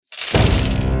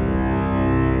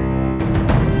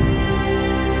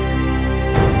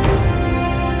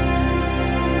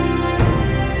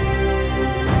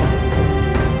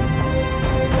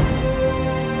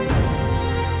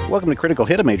Welcome to Critical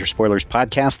Hit, a Major Spoilers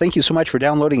podcast. Thank you so much for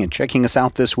downloading and checking us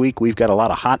out this week. We've got a lot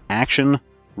of hot action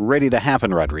ready to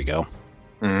happen, Rodrigo.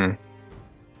 Mm.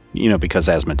 You know, because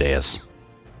Asmodeus.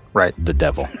 Right. The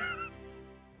devil.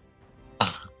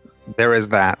 There is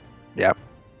that. Yep.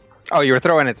 Oh, you were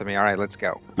throwing it to me. All right, let's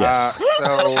go. Yes.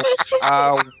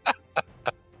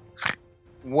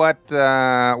 What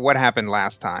happened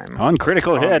last time? On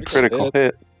Critical Hit. Critical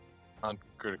hit. On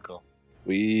critical.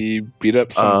 We beat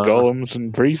up some golems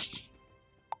and priests.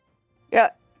 Yeah,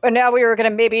 and now we were going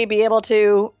to maybe be able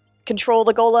to control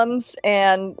the golems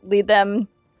and lead them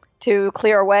to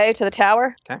clear a way to the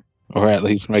tower. Okay. Or at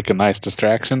least make a nice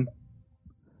distraction.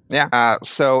 Yeah.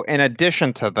 So in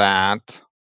addition to that,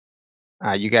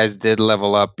 you guys did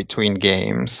level up between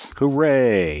games.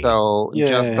 Hooray. So Yay.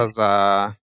 just as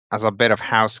a bit of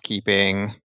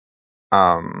housekeeping,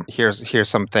 here's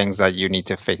some things that you need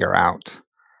to figure out.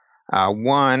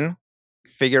 One,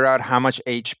 figure out how much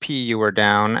HP you were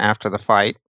down after the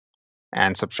fight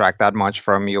and subtract that much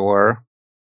from your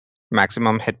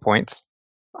maximum hit points.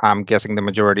 I'm guessing the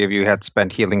majority of you had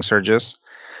spent healing surges,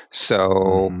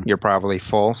 so you're probably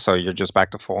full, so you're just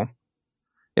back to full,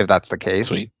 if that's the case.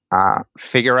 Sweet.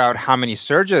 Figure out how many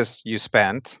surges you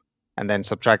spent and then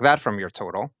subtract that from your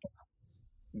total.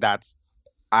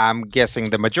 I'm guessing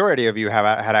the majority of you had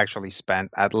actually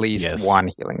spent at least one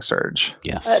healing surge.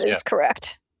 Yes. That is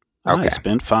correct. Okay. I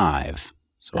spent 5.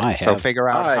 So figure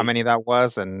out how many that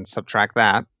was and subtract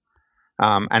that.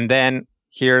 And then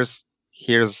here's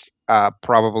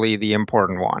probably the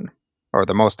important one, or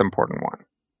the most important one.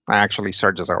 Actually,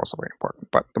 surges are also very important,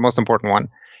 but the most important one.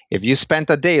 If you spent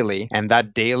a daily, and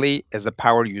that daily is a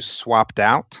power you swapped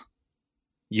out,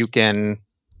 you can,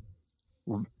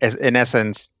 in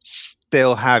essence,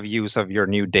 still have use of your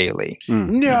new daily.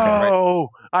 No,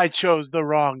 I chose the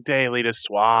wrong daily to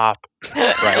swap.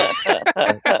 Right.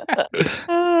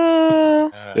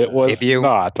 It was If you-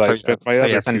 not. I so- spent my so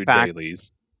other yes, in two fact-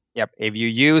 dailies. Yep. If you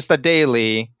use the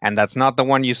daily and that's not the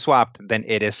one you swapped, then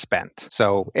it is spent.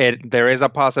 So there is a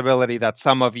possibility that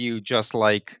some of you just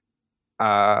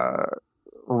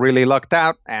really lucked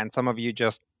out, and some of you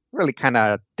just really kind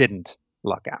of didn't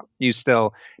luck out. You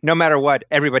still, no matter what,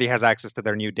 everybody has access to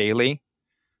their new daily,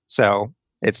 so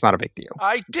it's not a big deal.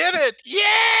 I did it!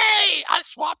 Yay! I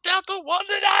swapped out the one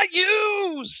that I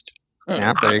used!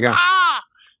 Yeah, there you go. Ah!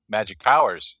 Magic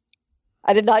powers.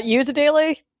 I did not use a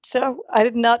daily, so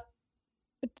it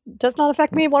does not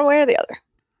affect me one way or the other.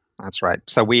 That's right.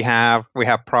 So we have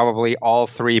probably all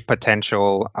three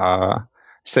potential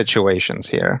situations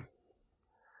here.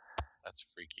 That's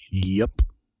freaky. Yep.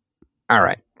 All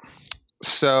right.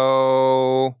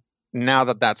 So now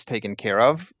that that's taken care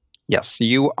of, yes,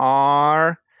 you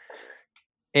are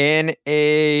in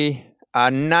a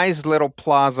nice little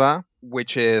plaza,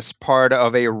 which is part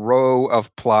of a row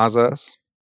of plazas,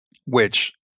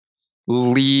 which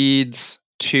leads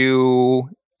to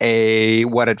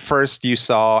what at first you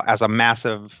saw as a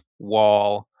massive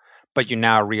wall, but you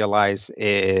now realize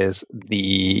is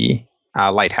the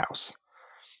lighthouse.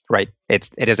 Right. It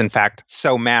is in fact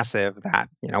so massive that,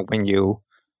 when you,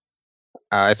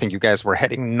 I think you guys were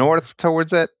heading north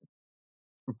towards it,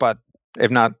 but if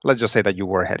not, let's just say that you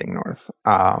were heading north.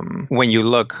 When you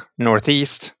look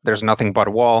northeast, there's nothing but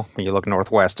wall. When you look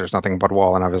northwest, there's nothing but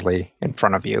wall, and obviously in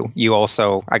front of you. You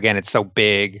also, again, it's so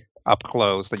big up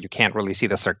close that you can't really see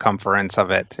the circumference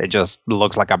of it. It just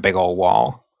looks like a big old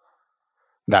wall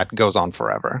that goes on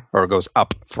forever, or goes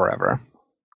up forever.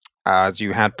 As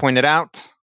you had pointed out,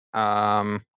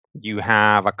 you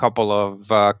have a couple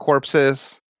of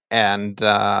corpses, and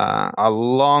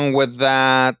along with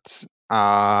that,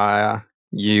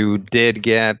 you did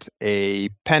get a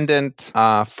pendant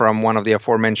from one of the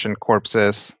aforementioned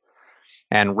corpses,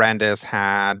 and Randis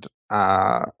had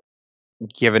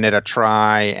given it a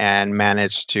try and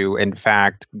managed to, in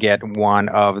fact, get one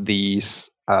of these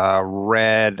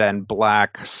red and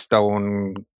black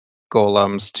stone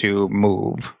golems to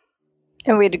move.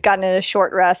 And we'd gotten a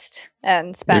short rest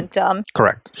and spent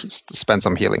Correct. Spend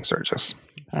some healing surges.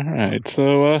 All right.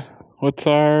 So, what's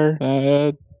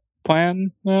our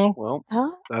plan now? Well, huh?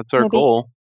 that's our Maybe.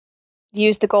 goal.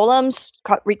 Use the golems,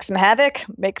 wreak some havoc,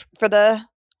 make for the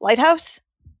lighthouse.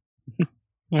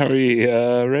 Are we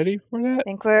ready for that? I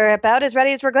think we're about as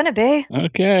ready as we're going to be.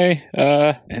 Okay.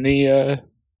 Any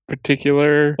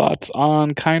particular thoughts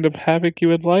on kind of havoc you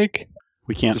would like?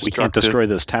 We can't Destructive. destroy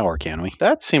this tower, can we?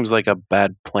 That seems like a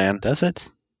bad plan. Does it?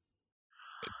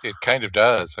 It kind of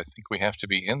does. I think we have to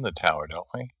be in the tower, don't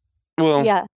we? Well,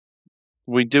 Yeah.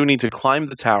 we do need to climb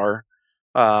the tower.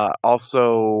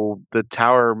 Also, the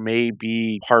tower may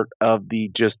be part of the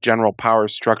just general power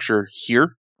structure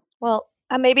here. Well,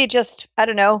 Maybe just, I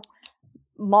don't know,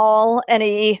 maul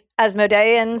any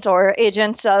Asmodeans or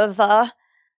agents of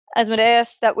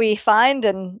Asmodeus that we find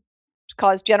and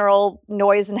cause general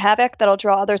noise and havoc that'll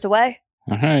draw others away.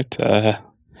 All right.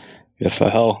 Guess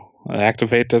I'll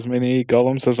activate as many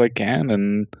golems as I can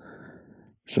and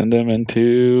send them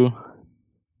into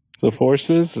the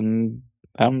forces and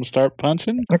have them start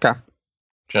punching. Okay.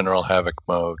 General Havoc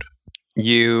mode.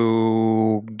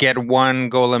 You get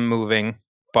one golem moving,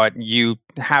 but you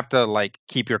have to like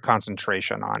keep your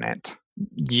concentration on it.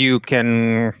 You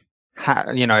can,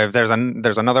 if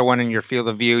there's another one in your field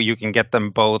of view, you can get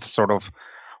them both sort of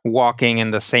walking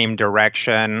in the same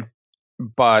direction.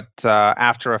 But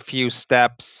after a few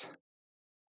steps,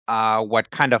 what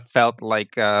kind of felt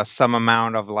like some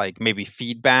amount of like maybe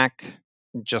feedback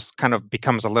just kind of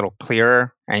becomes a little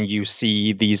clearer, and you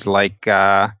see these like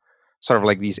sort of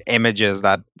like these images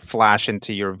that flash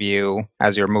into your view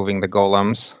as you're moving the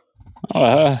golems.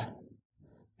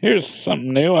 Here's something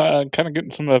new. Kind of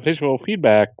getting some visual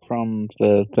feedback from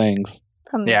the things.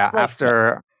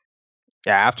 After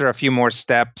a few more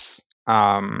steps,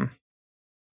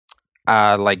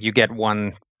 like you get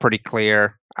one pretty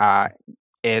clear.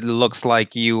 It looks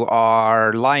like you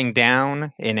are lying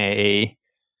down in a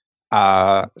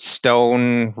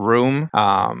stone room.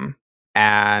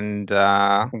 And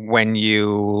when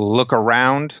you look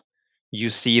around, you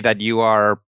see that you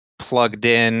are plugged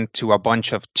in to a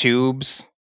bunch of tubes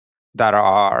that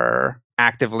are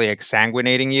actively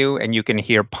exsanguinating you, and you can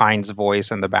hear Pine's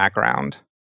voice in the background.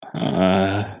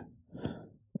 I'm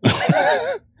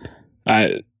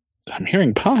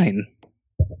hearing Pine.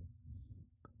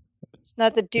 Isn't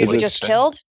that the dude we just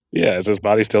killed? Yeah, is his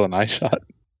body still an eye shot?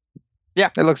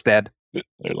 Yeah, it looks dead.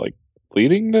 They're like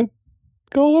bleeding the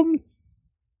golem?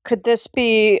 Could this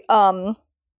be one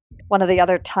of the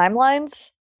other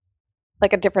timelines?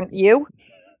 Like a different you?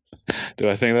 Do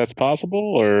I think that's possible,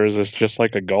 or is this just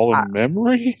like a golem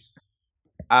memory?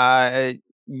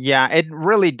 Yeah, it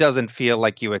really doesn't feel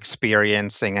like you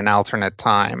experiencing an alternate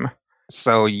time.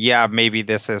 So yeah, maybe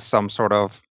this is some sort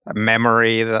of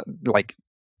memory that like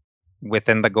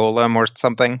within the golem or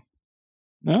something.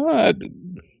 No, it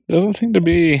doesn't seem to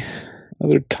be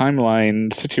another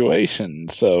timeline situation.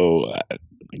 So I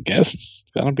guess it's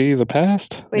gonna be the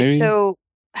past. Wait, maybe? So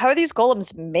how are these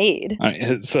golems made?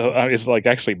 Is like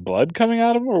actually blood coming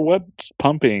out of them, or what's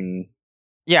pumping?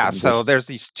 Yeah, so there's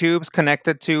these tubes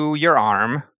connected to your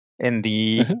arm in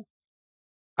the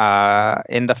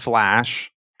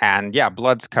flash, and yeah,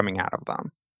 blood's coming out of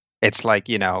them. It's like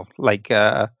in a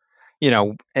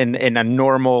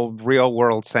normal real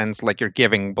world sense, like you're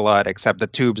giving blood, except the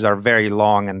tubes are very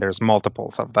long and there's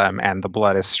multiples of them, and the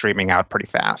blood is streaming out pretty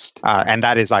fast. And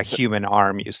that is a human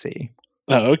arm you see.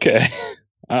 Oh, okay.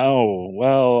 Oh,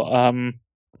 well,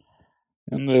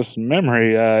 in this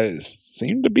memory, it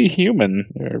seemed to be human.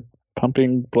 They're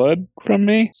pumping blood from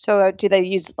me. So do they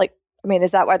use,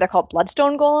 is that why they're called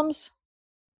bloodstone golems?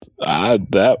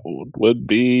 That would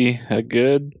be a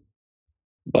good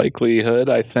likelihood,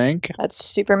 I think. That's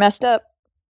super messed up.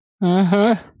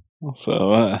 Uh-huh.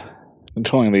 Also,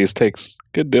 controlling these takes a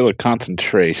good deal of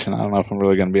concentration. I don't know if I'm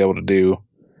really going to be able to do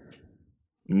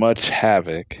much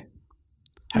havoc.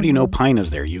 How do you know Pine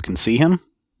is there? You can see him?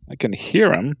 I can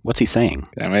hear him. What's he saying?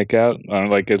 Can I make out?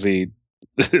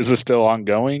 Is it still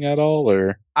ongoing at all,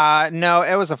 or? No,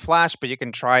 it was a flash, but you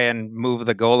can try and move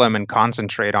the golem and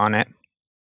concentrate on it.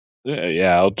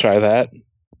 Yeah, I'll try that.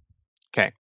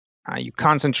 Okay. You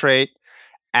concentrate,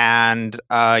 and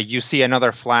you see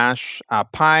another flash.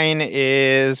 Pine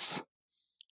is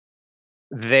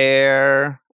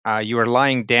there. You are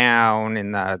lying down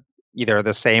in either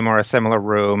the same or a similar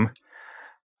room.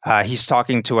 He's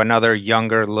talking to another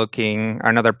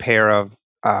pair of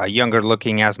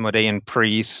younger-looking Asmodean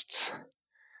priests,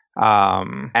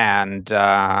 and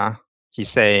he's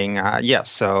saying,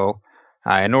 yes. So,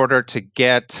 in order to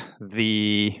get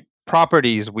the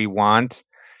properties we want,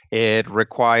 it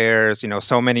requires,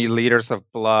 so many liters of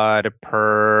blood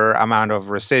per amount of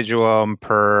residuum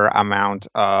per amount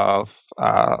of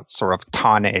sort of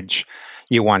tonnage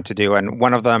you want to do. And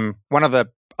one of the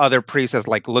other priests is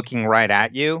like looking right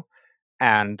at you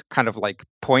and kind of like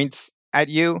points at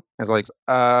you. It's like,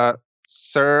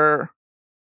 sir,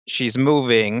 she's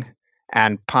moving.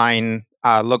 And Pine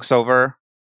looks over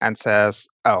and says,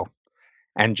 oh,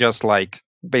 and just like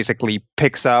basically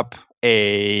picks up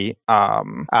a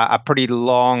pretty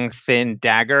long, thin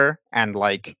dagger and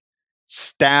like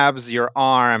stabs your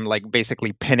arm, like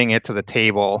basically pinning it to the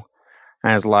table.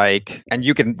 And it's like, and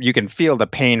you can feel the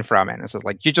pain from it. It's just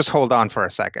like, you just hold on for a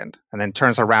second, and then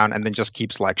turns around and then just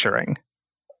keeps lecturing.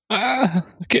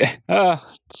 Okay.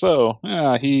 So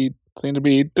he seem to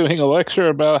be doing a lecture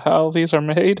about how these are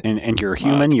made. And you're a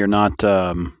human? You're not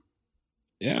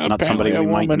not somebody we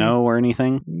might know or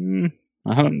anything?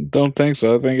 I don't think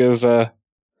so. I think it's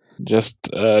just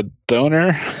a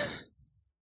donor.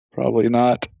 Probably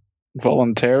not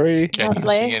voluntary. Can you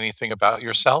see anything about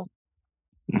yourself?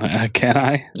 Can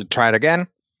I? You try it again?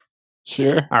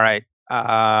 Sure. All right.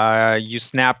 You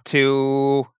snap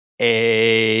to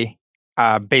a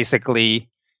basically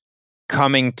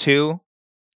coming to.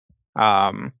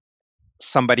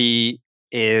 Somebody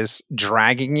is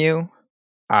dragging you.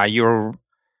 You're,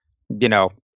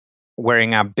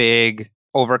 wearing a big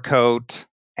overcoat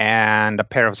and a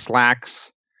pair of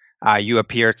slacks. You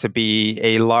appear to be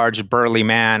a large, burly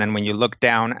man, and when you look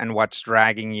down and what's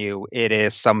dragging you, it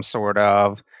is some sort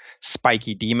of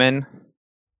spiky demon.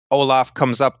 Olaf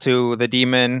comes up to the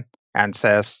demon and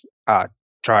says,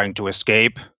 trying to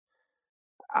escape.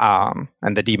 And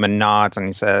the demon nods and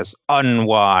he says,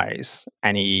 unwise.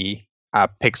 And he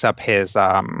picks up his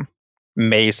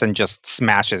mace and just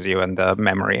smashes you, and the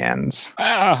memory ends.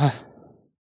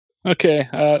 Okay,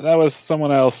 that was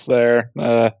someone else there.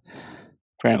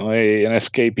 Apparently an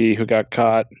escapee who got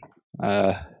caught.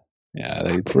 Yeah,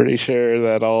 they're pretty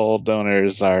sure that all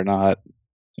donors are not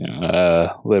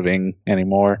living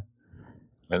anymore.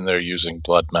 And they're using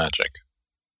blood magic.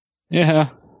 Yeah,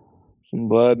 some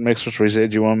blood mixed with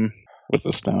residuum with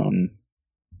the stone.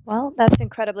 Well, that's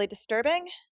incredibly disturbing.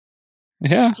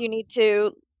 Yeah. Do you need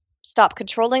to stop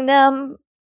controlling them?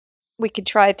 We could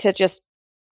try to just,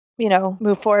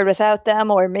 move forward without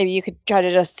them, or maybe you could try to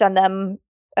just send them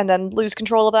and then lose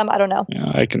control of them. I don't know.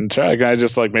 Yeah, I can try. Can I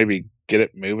just maybe get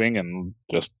it moving and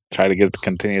just try to get it to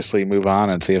continuously move on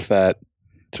and see if that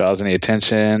draws any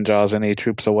attention, draws any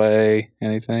troops away,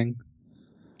 anything?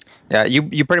 Yeah,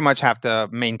 you pretty much have to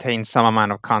maintain some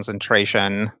amount of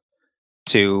concentration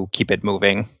to keep it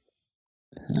moving.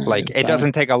 It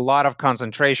doesn't take a lot of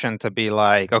concentration to be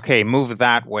like, okay, move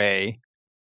that way.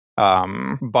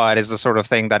 But it's the sort of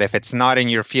thing that if it's not in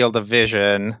your field of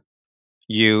vision,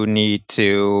 you need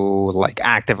to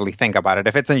actively think about it.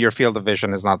 If it's in your field of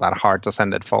vision, it's not that hard to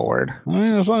send it forward. I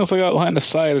mean, as long as I got line of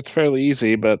sight, it's fairly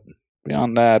easy. But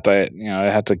beyond that, I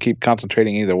have to keep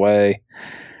concentrating either way.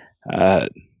 I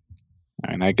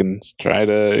can try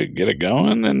to get it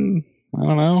going, and I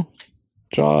don't know,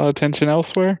 draw attention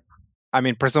elsewhere. I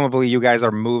mean, presumably you guys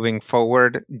are moving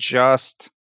forward,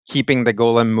 just keeping the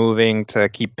golem moving to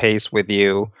keep pace with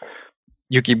you.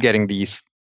 You keep getting these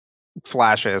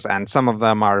flashes, and some of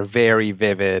them are very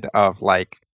vivid of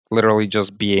literally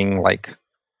just being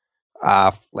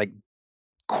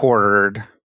quartered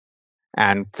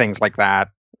and things like that,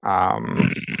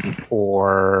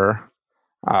 or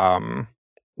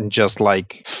just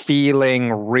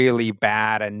feeling really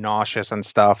bad and nauseous and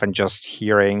stuff, and just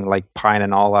hearing Pine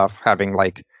and Olaf having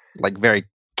very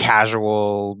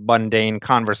casual, mundane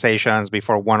conversations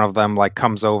before one of them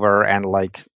comes over and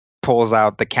pulls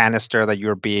out the canister that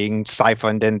you're being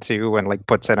siphoned into and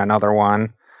puts in another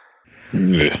one.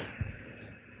 It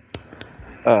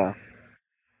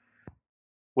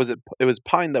was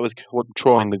Pine that was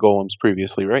controlling the golems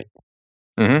previously, right?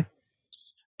 Mm-hmm.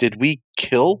 Did we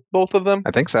kill both of them?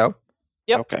 I think so.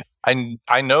 Yep. Okay.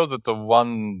 I know that the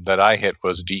one that I hit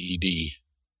was DED.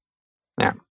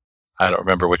 Yeah. I don't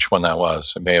remember which one that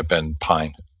was. It may have been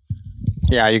Pine.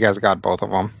 Yeah, you guys got both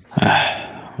of them.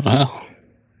 Well,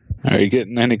 are you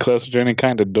getting any closer to any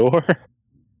kind of door?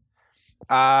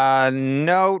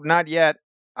 No, not yet.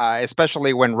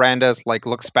 Especially when Randus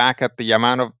looks back at the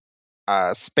amount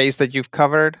of space that you've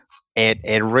covered.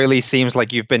 It really seems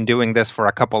like you've been doing this for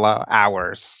a couple of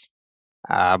hours.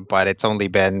 But it's only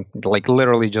been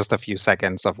literally just a few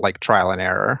seconds of trial and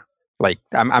error.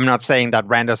 I'm not saying that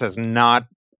Randus is not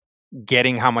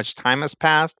getting how much time has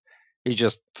passed. You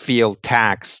just feel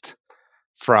taxed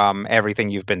from everything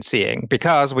you've been seeing,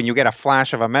 because when you get a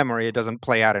flash of a memory, it doesn't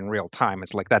play out in real time.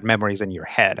 It's that memory's in your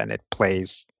head and it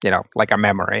plays, like a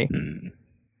memory.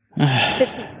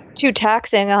 This is too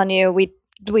taxing on you. We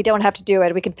don't have to do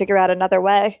it. We can figure out another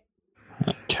way.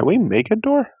 Can we make a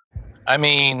door? I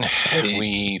mean,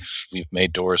 we've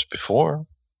made doors before.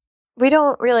 We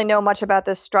don't really know much about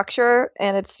this structure,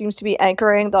 and it seems to be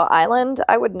anchoring the island.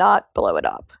 I would not blow it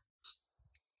up.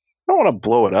 I don't want to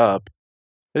blow it up.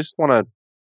 I just want to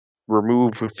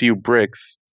remove a few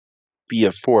bricks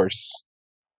via force.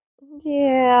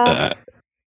 Yeah.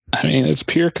 I mean, it's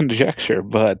pure conjecture,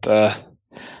 but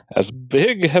as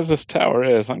big as this tower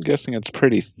is, I'm guessing it's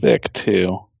pretty thick,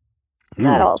 too.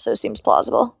 That also seems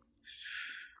plausible.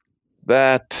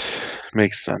 That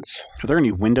makes sense. Are there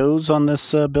any windows on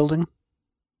this building?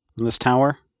 On this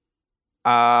tower?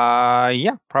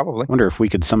 Yeah, probably. Wonder if we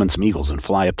could summon some eagles and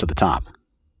fly up to the top.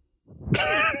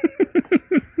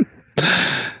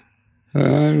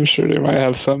 I'm sure they might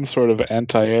have some sort of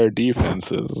anti-air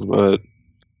defenses, but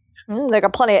They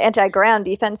got plenty of anti-ground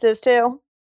defenses too.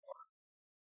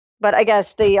 But I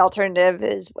guess the alternative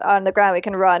is on the ground we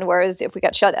can run, whereas if we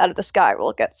get shut out of the sky,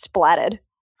 we'll get splatted.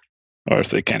 or if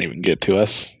they can't even get to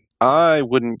us. I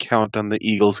wouldn't count on the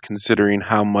Eagles considering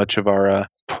how much of our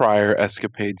prior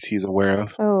escapades he's aware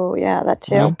of. Oh yeah, that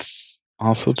too. That's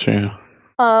also true.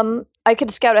 I could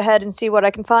scout ahead and see what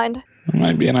I can find. That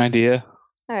might be an idea.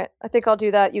 All right, I think I'll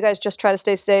do that. You guys just try to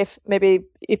stay safe. Maybe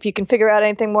if you can figure out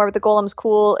anything more with the golems,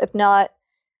 cool. If not,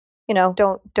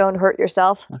 don't hurt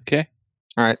yourself. Okay.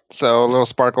 All right, so Little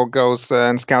Sparkle goes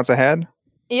and scouts ahead.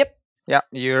 Yep. Yeah,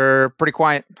 you're pretty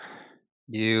quiet.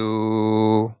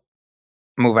 You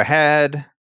move ahead,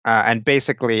 and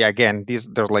basically, again,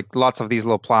 there's like lots of these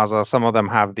little plazas. Some of them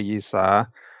have these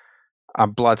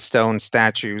bloodstone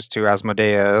statues to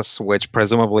Asmodeus, which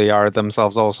presumably are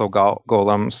themselves also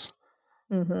golems.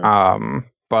 Mm-hmm.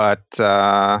 But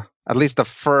at least the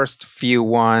first few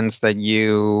ones that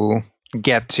you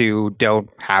get to don't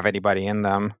have anybody in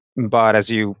them. But as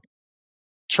you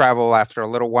travel after a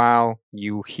little while,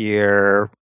 you hear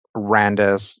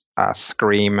Randus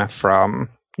scream from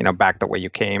back the way you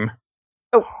came.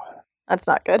 Oh, that's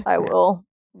not good. I will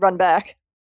run back.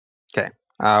 Okay.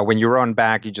 When you run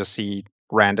back, you just see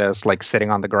Randus like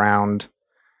sitting on the ground,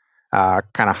 kind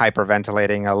of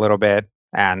hyperventilating a little bit,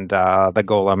 and the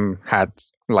golem had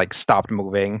like stopped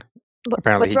moving.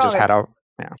 Apparently, what's he just wrong?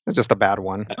 had it's just a bad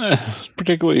one.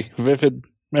 Particularly vivid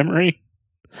memory.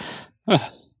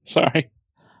 Sorry.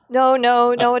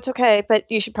 No, it's okay. But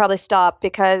you should probably stop,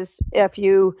 because if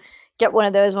you get one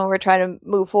of those when we're trying to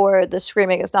move forward, the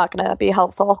screaming is not going to be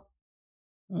helpful.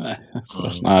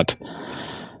 That's not.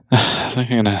 I think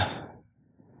I'm gonna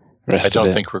rest. I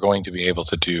don't think we're going to be able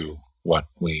to do what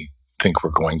we think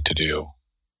we're going to do.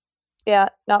 Yeah,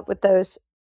 not with those.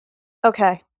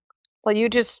 Okay. Well, you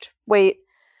just wait.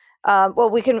 Well,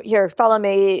 we can follow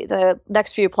me. The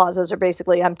next few plazas are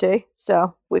basically empty,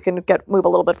 so we can move a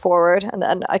little bit forward, and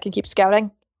then I can keep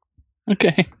scouting.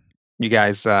 Okay. You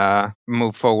guys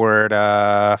move forward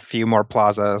a few more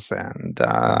plazas, and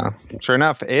sure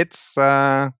enough, it's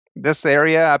this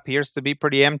area appears to be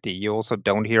pretty empty. You also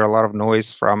don't hear a lot of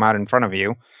noise from out in front of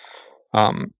you.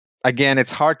 Again,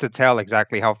 it's hard to tell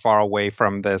exactly how far away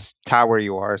from this tower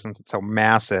you are, since it's so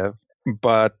massive.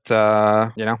 But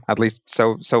at least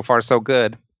so far so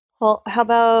good. Well, how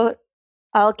about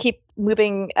I'll keep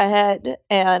moving ahead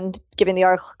and giving the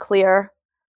arc clear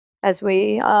as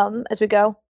we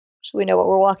go, so we know what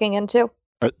we're walking into.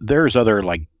 There's other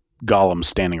like golems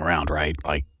standing around, right?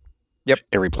 Like, yep,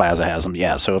 every plaza has them.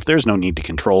 Yeah, so if there's no need to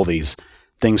control these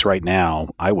things right now,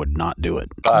 I would not do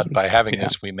it. But by having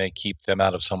this, we may keep them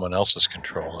out of someone else's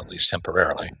control, at least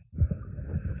temporarily.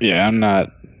 Yeah, I'm not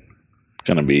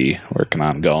going to be working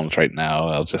on golems right now.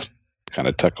 I'll just kind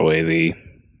of tuck away the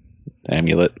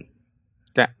amulet.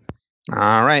 Okay.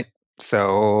 All right.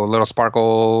 So Little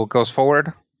Sparkle goes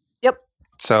forward. Yep.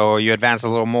 So you advance a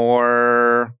little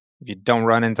more. If you don't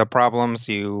run into problems,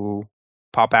 you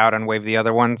pop out and wave the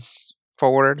other ones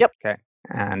forward. Yep. Okay.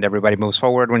 And everybody moves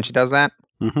forward when she does that.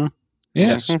 Mm-hmm.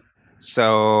 Yes. Mm-hmm.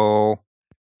 So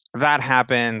that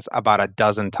happens about a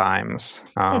dozen times.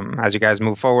 As you guys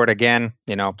move forward again,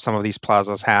 some of these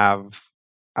plazas have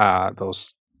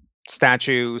those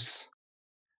statues.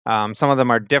 Some of them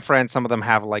are different. Some of them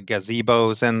have like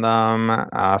gazebos in them.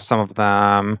 Some of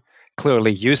them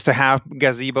clearly used to have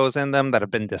gazebos in them that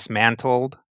have been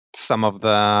dismantled. Some of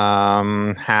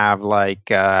them have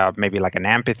like maybe like an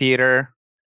amphitheater.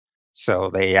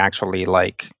 So they actually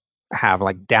like have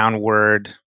like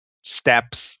downward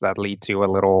steps that lead to a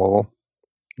little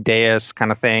dais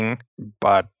kind of thing.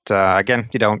 But again,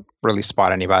 you don't really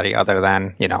spot anybody other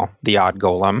than, the odd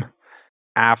golem.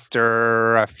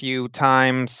 After a few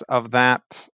times of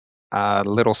that,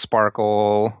 Little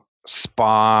Sparkle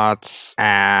spots.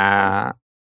 Oh,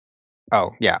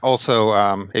 yeah.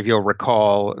 Also, if you'll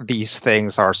recall, these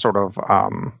things are sort of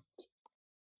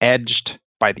edged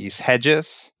by these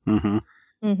hedges. Mm-hmm.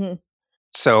 Mm-hmm.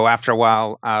 So after a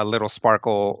while, Little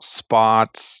Sparkle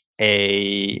spots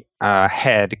a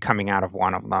head coming out of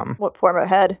one of them. What form of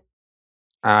head?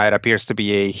 It appears to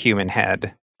be a human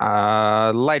head.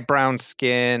 Light brown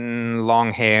skin,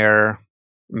 long hair,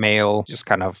 male, just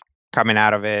kind of coming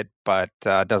out of it, but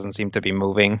doesn't seem to be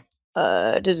moving.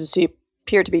 Does it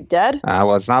appear to be dead?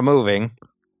 Well, it's not moving.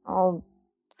 I'll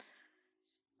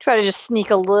try to just sneak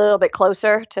a little bit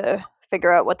closer to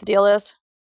figure out what the deal is.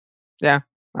 Yeah.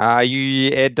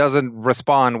 It doesn't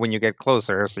respond when you get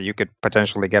closer, so you could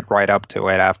potentially get right up to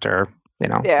it after,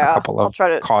 a Yeah, couple I'll of try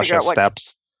to figure cautious out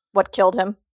steps. what killed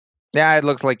him. Yeah, it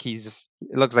looks like he's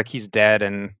dead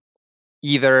and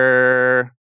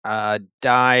either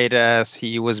died as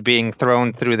he was being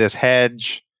thrown through this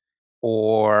hedge,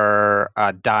 or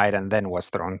died and then was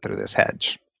thrown through this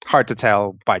hedge. Hard to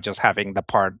tell by just having the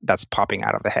part that's popping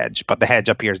out of the hedge, but the hedge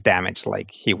appears damaged,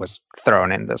 like he was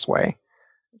thrown in this way.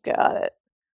 Got it.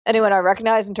 Anyone I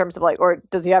recognize in terms of or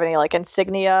does he have any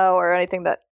insignia or anything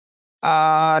that?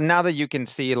 Now that you can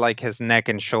see his neck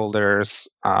and shoulders,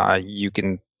 you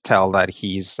can tell that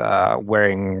he's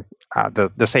wearing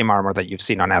the same armor that you've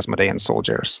seen on Asmodean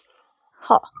soldiers.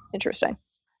 Huh. Interesting.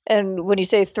 And when you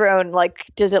say thrown,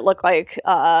 does it look like?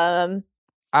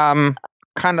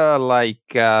 Kind of like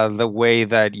the way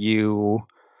that you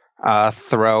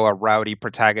throw a rowdy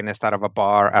protagonist out of a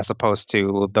bar, as opposed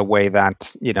to the way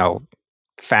that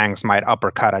Fangs might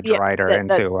uppercut a drider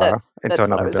into that's another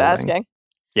what I was building. asking.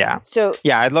 Yeah. So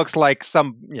yeah, it looks like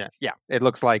it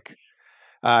looks like,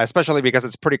 especially because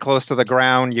it's pretty close to the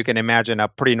ground, you can imagine a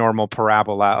pretty normal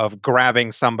parabola of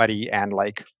grabbing somebody and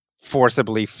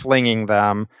forcibly flinging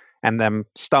them and them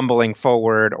stumbling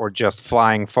forward or just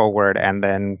flying forward and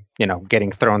then,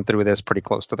 getting thrown through this pretty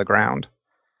close to the ground.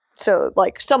 So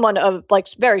someone of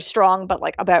very strong, but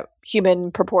about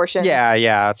human proportions.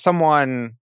 Yeah.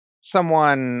 Someone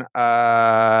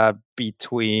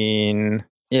between,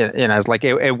 it's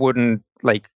it wouldn't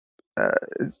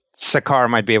Sakar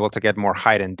might be able to get more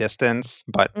height and distance,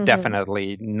 but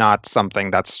definitely not something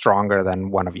that's stronger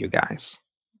than one of you guys.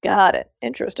 Got it.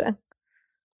 Interesting.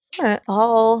 All right,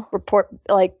 I'll report,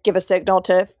 give a signal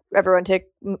to everyone to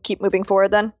keep moving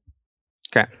forward then.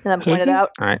 Okay. And then point it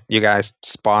out. All right, you guys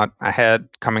spot a head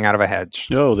coming out of a hedge.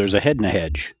 Oh, there's a head in a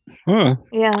hedge. Huh.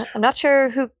 Yeah, I'm not sure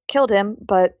who killed him,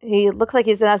 but he looks like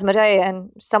he's an Asmodee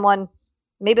and someone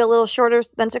maybe a little shorter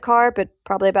than Sakar, but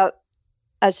probably about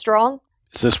as strong.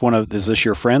 Is this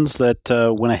your friends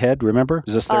that went ahead, remember?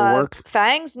 Is this their work?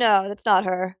 Fangs? No, that's not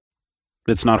her.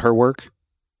 It's not her work?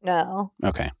 No.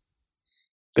 Okay.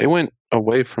 They went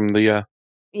away from the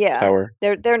tower.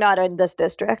 They're not in this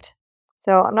district.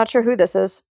 So I'm not sure who this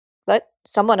is, but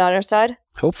someone on our side.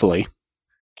 Hopefully.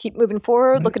 Keep moving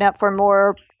forward, looking out for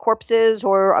more corpses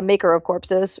or a maker of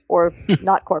corpses or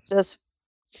not corpses.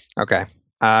 Okay.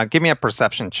 Give me a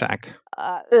perception check.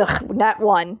 Nat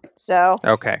 1. So.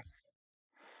 Okay.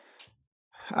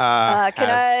 Can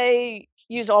I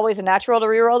use always a natural to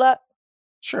reroll that?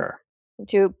 Sure.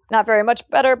 To not very much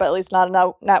better, but at least not a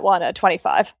nat 1, a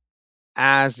 25.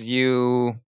 As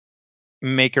you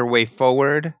make your way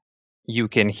forward, you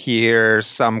can hear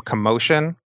some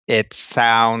commotion. It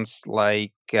sounds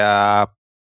like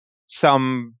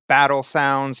some battle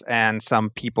sounds and some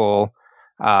people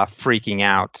freaking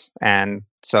out. And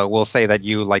so we'll say that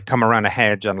you come around a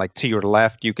hedge and to your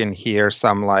left, you can hear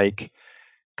some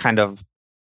kind of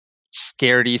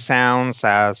scaredy sounds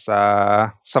as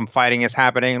some fighting is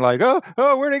happening.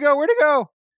 Oh, where'd he go?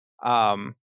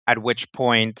 At which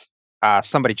point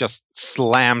somebody just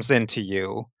slams into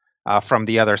you from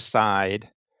the other side.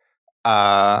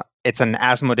 It's an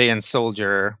Asmodean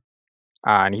soldier,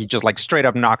 and he just straight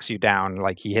up knocks you down.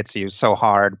 He hits you so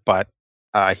hard, but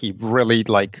he really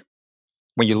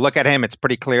when you look at him, it's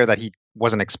pretty clear that he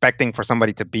wasn't expecting for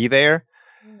somebody to be there.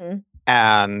 Mm-hmm.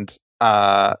 And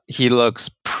he looks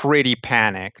pretty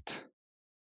panicked,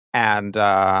 and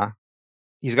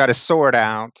he's got his sword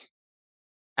out,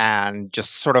 and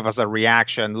just sort of as a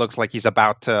reaction, looks like he's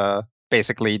about to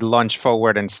basically lunge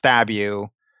forward and stab you,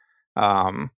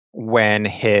 when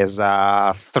his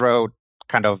throat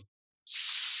kind of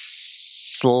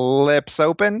slips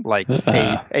open,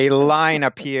 a line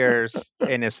appears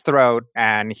in his throat,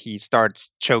 and he starts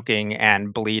choking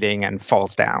and bleeding and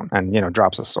falls down and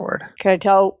drops his sword. Can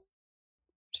I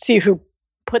see who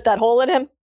put that hole in him?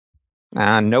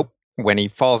 Nope. When he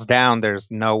falls down, there's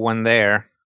no one there.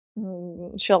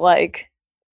 She'll look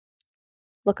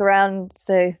around and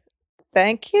say,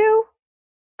 "Thank you."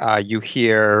 You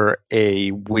hear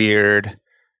a weird,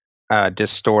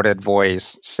 distorted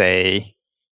voice say,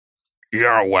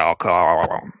 "You're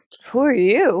welcome." Who are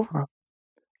you?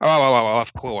 Oh,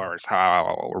 of course.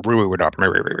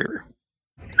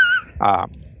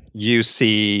 You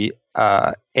see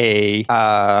a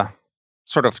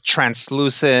sort of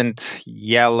translucent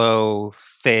yellow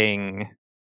thing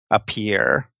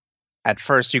appear. At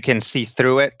first, you can see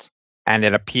through it, and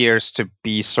it appears to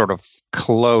be sort of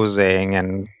closing.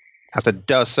 And as it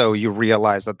does so, you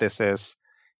realize that this is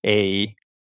a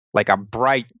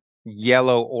bright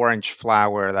yellow-orange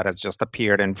flower that has just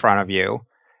appeared in front of you.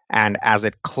 and as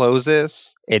it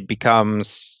closes, it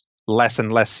becomes less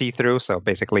and less see-through, so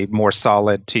basically more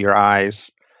solid to your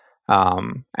eyes.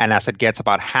 And as it gets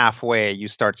about halfway, you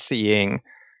start seeing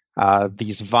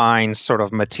these vines sort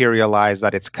of materialize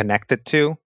that it's connected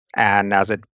to. And as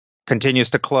it continues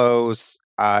to close,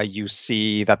 you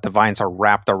see that the vines are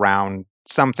wrapped around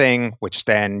something, which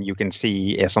then you can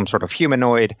see is some sort of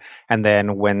humanoid. And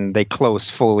then when they close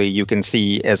fully, you can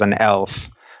see is an elf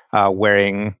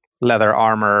wearing leather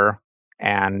armor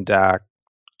and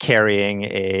carrying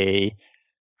a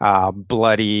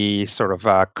bloody sort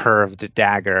of curved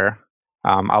dagger,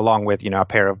 along with a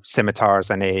pair of scimitars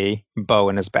and a bow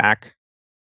in his back.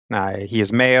 He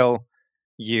is male.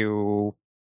 You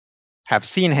have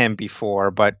seen him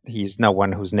before, but he's no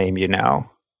one whose name you know.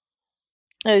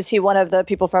 Is he one of the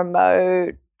people from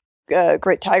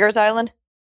Great Tigers Island?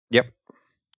 Yep.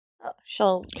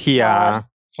 She'll He nod.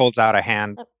 holds out a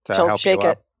hand to She'll help shake you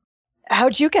it. up.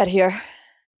 How'd you get here?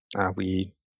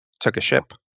 We took a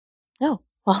ship. Oh,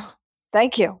 well,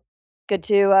 thank you. Good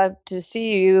to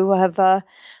see you. Have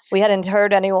we hadn't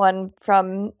heard anyone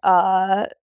from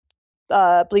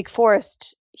Bleak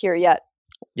Forest here yet?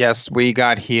 Yes, we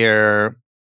got here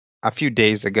a few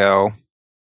days ago.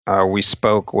 We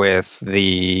spoke with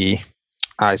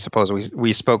I suppose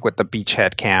we spoke with the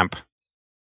Beachhead camp,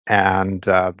 and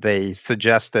they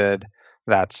suggested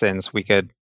that since we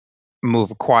could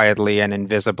move quietly and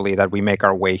invisibly, that we make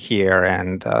our way here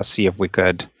and see if we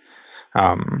could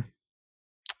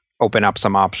open up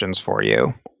some options for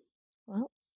you. Well,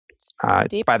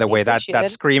 by the way, that appreciated.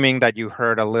 screaming that you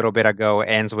heard a little bit ago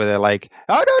ends with it like,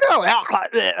 oh no.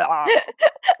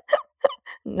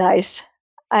 Nice.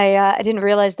 I didn't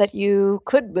realize that you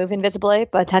could move invisibly,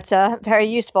 but that's very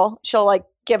useful. She'll like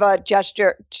give a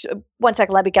gesture. 1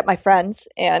 second, let me get my friends,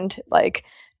 and like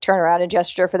turn around and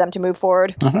gesture for them to move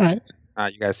forward. All right.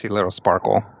 You guys see a little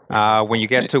sparkle. When you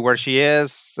get to where she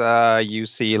is, you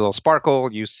see a little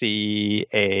sparkle. You see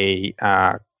a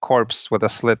corpse with a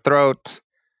slit throat,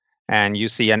 and you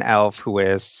see an elf who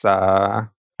is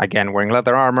again wearing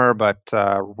leather armor, but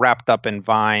wrapped up in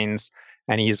vines.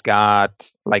 And he's got,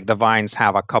 like, the vines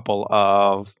have a couple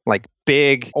of, like,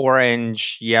 big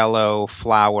orange, yellow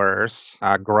flowers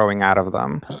growing out of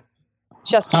them.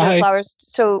 Just Hi. flowers.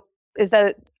 So is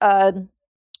that an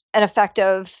effect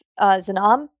of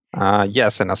Zanam?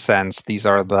 Yes, in a sense. These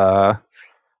are the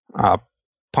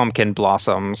pumpkin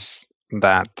blossoms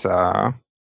that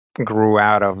grew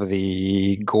out of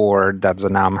the gourd that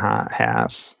Zanam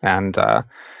has. And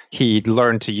he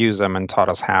learned to use them and taught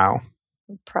us how.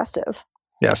 Impressive.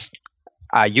 Yes.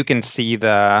 You can see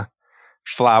the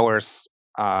flowers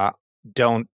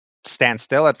don't stand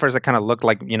still. At first, it kind of looked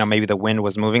like, maybe the wind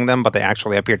was moving them, but they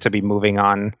actually appear to be moving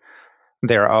on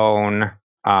their own.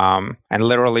 And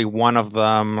literally one of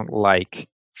them, like,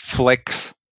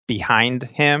 flicks behind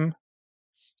him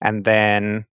and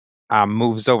then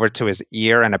moves over to his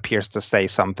ear and appears to say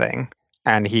something.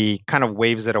 And he kind of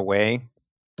waves it away.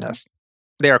 Yes.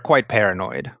 They are quite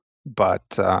paranoid,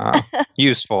 but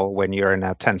useful when you're in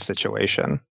a tense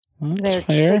situation. That's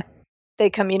fair. They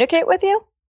communicate with you?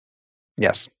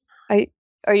 Yes.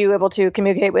 Are you able to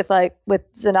communicate with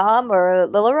Zanam or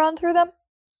Lilaron through them?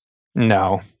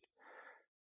 No.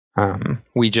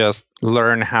 We just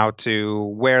learn how to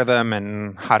wear them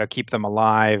and how to keep them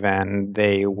alive, and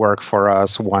they work for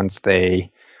us once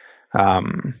they,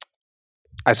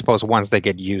 I suppose, once they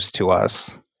get used to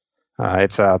us.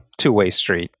 It's a two-way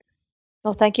street.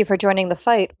 Well, thank you for joining the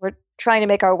fight. We're trying to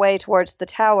make our way towards the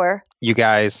tower. You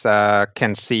guys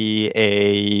can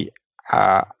see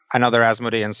another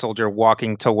Asmodean soldier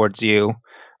walking towards you,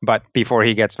 but before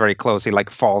he gets very close, he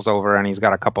falls over and he's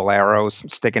got a couple arrows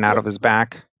sticking out of his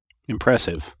back.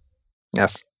 Impressive.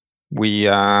 Yes, we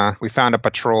found a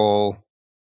patrol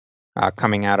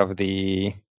coming out of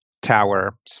the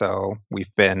tower, so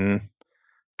we've been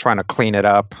trying to clean it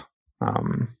up.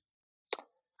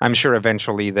 I'm sure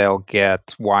eventually they'll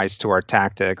get wise to our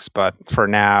tactics, but for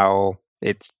now,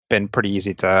 it's been pretty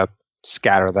easy to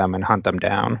scatter them and hunt them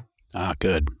down. Ah,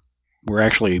 good. We're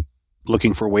actually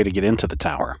looking for a way to get into the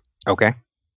tower. Okay.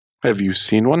 Have you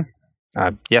seen one?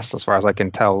 Yes, as far as I can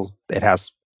tell, it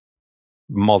has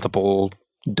multiple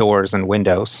doors and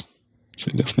windows.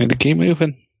 So you just need to keep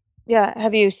moving. Yeah,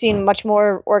 have you seen much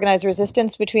more organized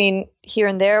resistance between here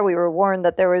and there? We were warned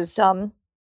that there was some.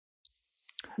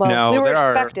 Well, no, we were there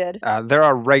expected. There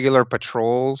are regular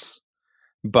patrols,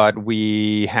 but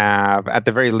we have, at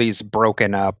the very least,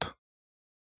 broken up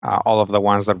all of the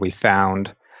ones that we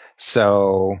found.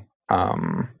 So,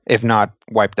 if not,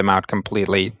 wiped them out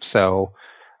completely. So,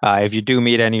 if you do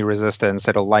meet any resistance,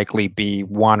 it'll likely be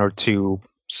one or two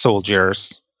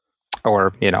soldiers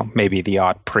Or, maybe the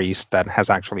odd priest that has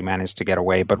actually managed to get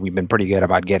away, but we've been pretty good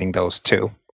about getting those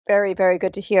too. Very, very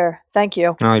good to hear. Thank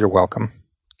you. Oh, you're welcome.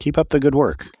 Keep up the good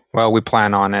work. Well, we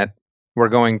plan on it. We're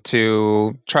going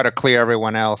to try to clear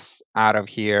everyone else out of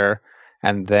here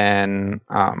and then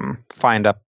find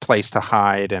a place to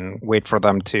hide and wait for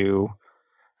them to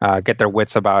get their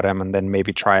wits about them and then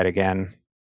maybe try it again,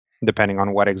 depending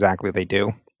on what exactly they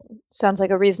do. Sounds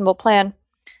like a reasonable plan.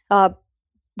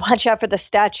 Watch out for the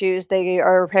statues. They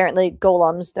are apparently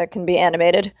golems that can be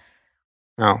animated.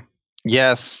 Oh,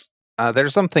 yes.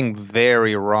 There's something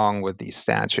very wrong with these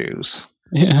statues.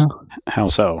 Yeah. How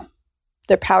so?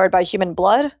 They're powered by human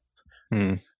blood?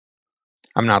 I'm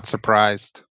not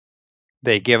surprised.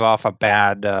 They give off a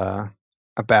bad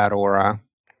aura.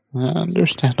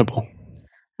 Understandable.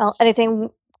 Well,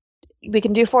 anything we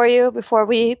can do for you before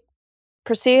we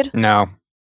proceed? No.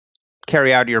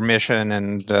 Carry out your mission,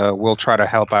 and we'll try to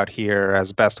help out here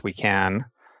as best we can.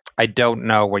 I don't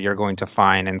know what you're going to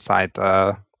find inside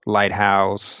the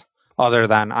lighthouse, other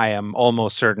than I am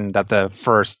almost certain that the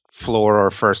first floor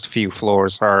or first few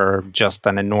floors are just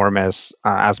an enormous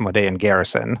Asmodean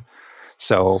garrison.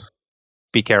 So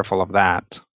be careful of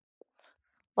that.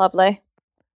 Lovely.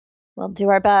 We'll do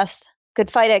our best. Good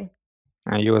fighting.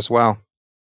 You as well.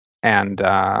 And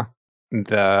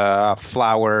the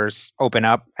flowers open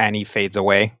up and he fades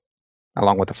away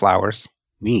along with the flowers.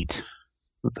 Neat.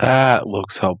 That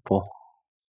looks helpful.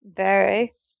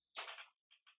 Very.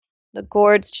 The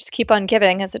gourds just keep on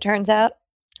giving, as it turns out.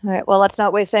 All right, well, let's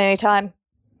not waste any time.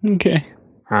 Okay.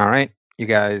 All right. You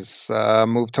guys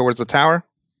move towards the tower?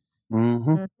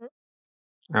 Mm-hmm.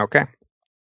 Okay.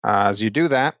 As you do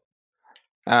that,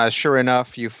 sure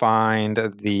enough, you find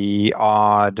the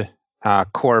odd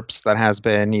corpse that has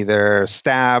been either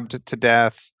stabbed to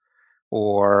death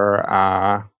or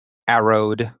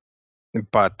arrowed,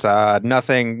 but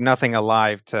nothing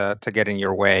alive to get in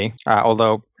your way.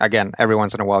 Although, again, every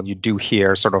once in a while you do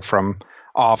hear sort of from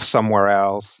off somewhere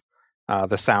else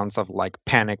the sounds of like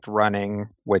panicked running,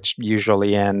 which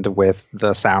usually end with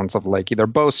the sounds of like either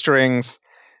bowstrings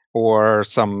or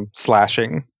some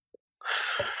slashing.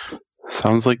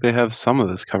 Sounds like they have some of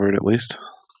this covered at least.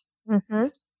 Mm-hmm.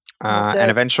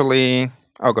 And eventually,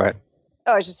 go ahead.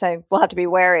 I was just saying we'll have to be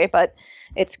wary, but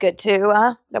it's good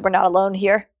to that we're not alone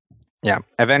here. Yeah.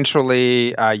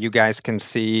 Eventually, you guys can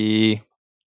see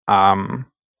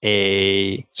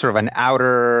a sort of an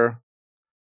outer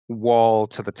wall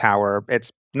to the tower.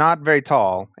 It's not very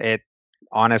tall. It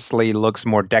honestly looks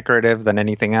more decorative than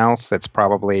anything else. It's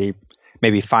probably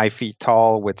maybe 5 feet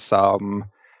tall with some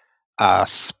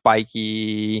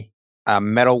spiky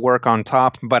metalwork on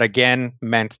top, but again,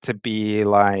 meant to be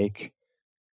like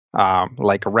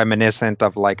reminiscent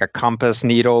of like a compass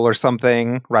needle or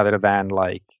something, rather than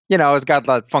like, it's got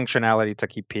the functionality to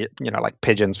keep like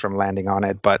pigeons from landing on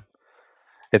it, but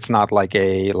it's not like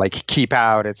a keep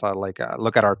out. It's a look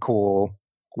at our cool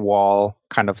wall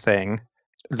kind of thing.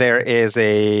 There is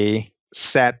a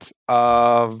set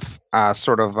of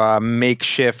sort of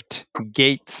makeshift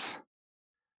gates,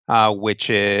 which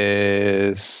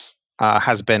is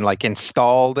has been like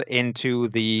installed into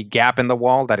the gap in the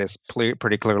wall that is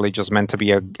pretty clearly just meant to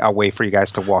be a way for you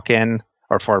guys to walk in,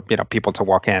 or for people to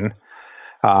walk in,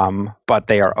 but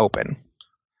they are open.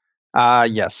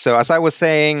 Yes. So as I was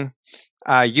saying,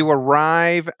 you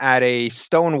arrive at a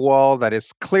stone wall that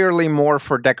is clearly more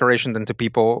for decoration than to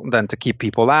keep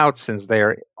people out, since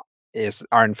there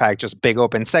are in fact just big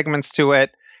open segments to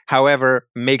it. However,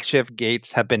 makeshift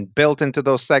gates have been built into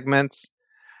those segments.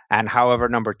 And however,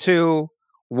 number 2,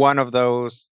 one of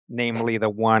those, namely the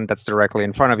one that's directly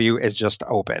in front of you, is just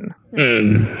open.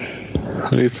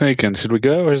 What are you thinking? Should we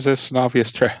go, or is this an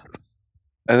obvious trap?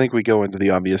 I think we go into the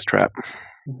obvious trap.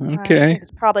 Okay.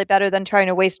 It's probably better than trying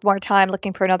to waste more time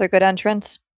looking for another good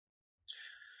entrance.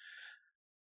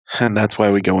 And that's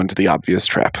why we go into the obvious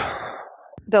trap.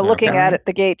 Though looking at it,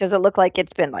 the gate, does it look like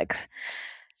it's been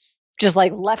just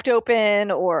left open,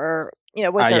 or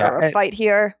was there a fight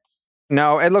here?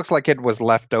 No, it looks like it was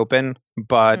left open,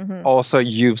 but also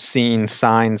you've seen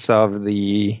signs of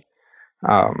the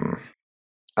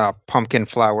pumpkin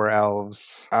flower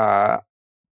elves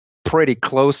pretty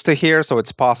close to here, so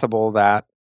it's possible that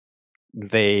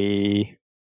they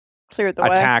cleared the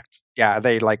attacked. Way. Yeah,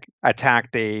 they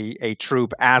attacked a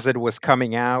troop as it was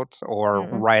coming out, or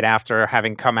right after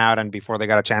having come out and before they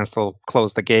got a chance to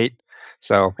close the gate.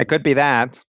 So it could be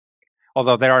that.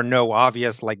 Although there are no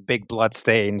obvious big blood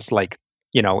stains in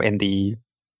the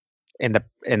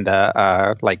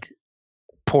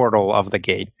portal of the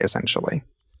gate, essentially.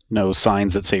 No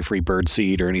signs that say free bird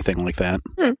seed or anything like that.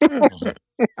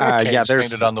 Yeah,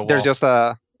 there's on the wall. There's just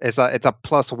a It's a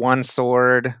 +1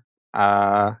 sword,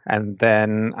 and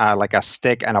then like a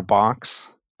stick and a box.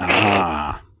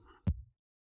 Ah.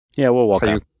 Yeah, we'll walk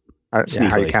So up. how you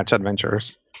Sneakily. catch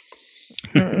adventurers.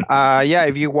 Yeah,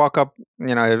 if you walk up,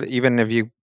 even if you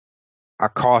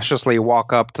cautiously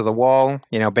walk up to the wall,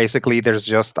 basically there's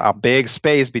just a big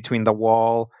space between the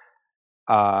wall,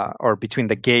 or between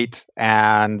the gate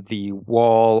and the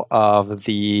wall of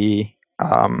the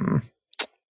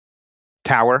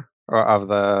tower, or of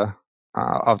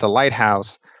the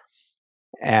lighthouse.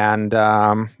 And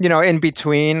in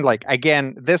between, like,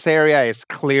 again, this area is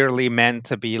clearly meant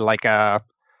to be like a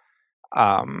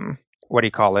what do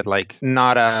you call it, like,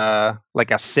 not a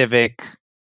civic,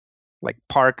 like,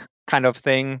 park kind of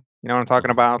thing. You know what I'm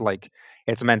talking about? Like,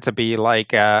 it's meant to be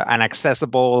like an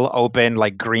accessible, open,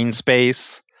 like, green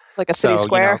space. Like a city So,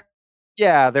 square.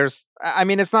 yeah, it's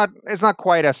not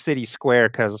quite a city square,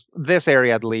 because this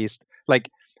area, at least, like,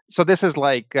 so this is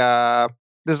like a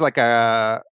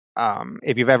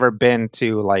if you've ever been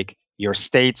to, like, your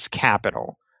state's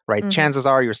capital, right? Mhm. Chances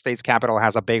are your state's capital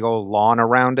has a big old lawn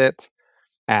around it,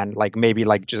 and, like, maybe,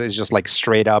 like, it's just like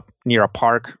straight up near a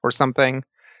park or something.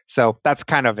 So that's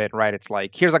kind of it, right? It's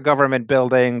like, here's a government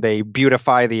building, they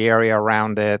beautify the area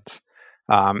around it,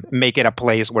 make it a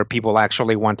place where people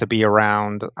actually want to be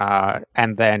around,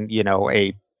 and then,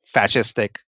 a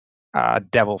fascistic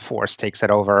devil force takes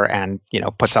it over and,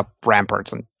 puts up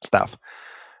ramparts and stuff.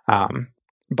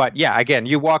 But yeah, again,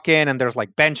 you walk in and there's,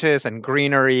 like, benches and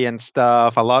greenery and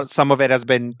stuff. Some of it has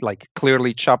been, like,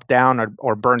 clearly chopped down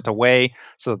or burnt away,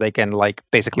 so they can, like,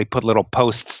 basically put little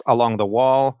posts along the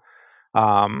wall.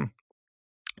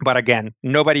 But again,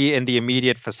 nobody in the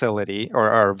immediate facility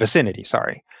or vicinity,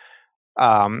 sorry.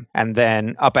 And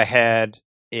then up ahead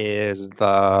is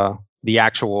the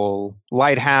actual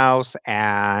lighthouse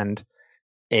and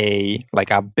a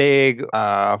big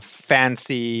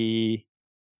fancy,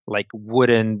 like,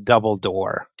 wooden double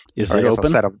door. Is Or I it guess a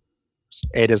open? set of.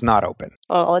 It is not open.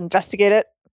 I'll investigate it.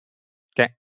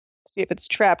 Okay. See if it's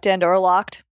trapped and or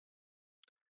locked.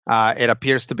 It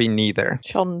appears to be neither.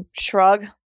 She'll shrug,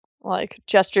 like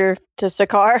gesture to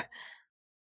Sakar.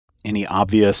 Any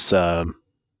obvious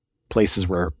places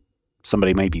where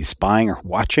somebody may be spying or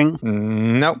watching?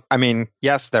 No, I mean,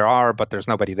 yes, there are, but there's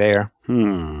nobody there.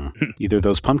 Either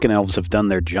those pumpkin elves have done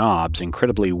their jobs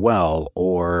incredibly well,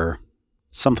 or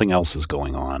something else is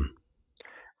going on.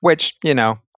 Which,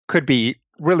 could be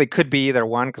either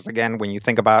one, because, again, when you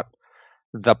think about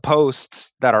the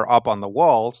posts that are up on the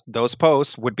walls, those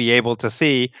posts would be able to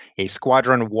see a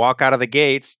squadron walk out of the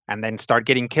gates and then start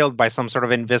getting killed by some sort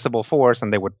of invisible force,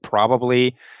 and they would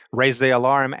probably raise the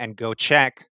alarm and go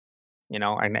check,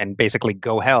 and basically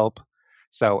go help.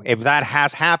 So if that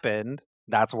has happened,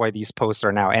 that's why these posts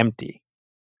are now empty.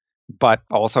 But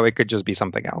also, it could just be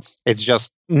something else. It's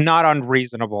just not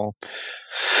unreasonable.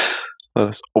 Let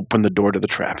us open the door to the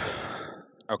trap.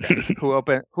 Okay. Who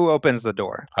opens the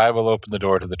door? I will open the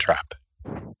door to the trap.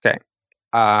 Okay.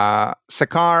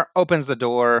 Sakar opens the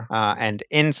door, and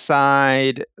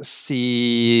inside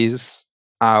sees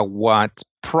what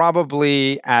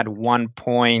probably at one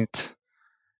point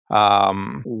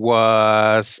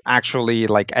was actually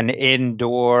like an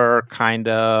indoor kind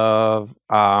of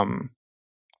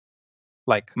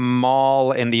like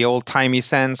mall in the old-timey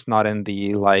sense, not in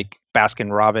the, like,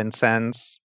 Baskin-Robbins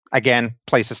sense. Again,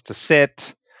 places to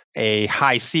sit, a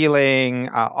high ceiling,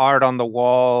 art on the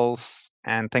walls,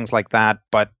 and things like that.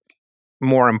 But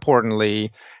more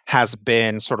importantly, has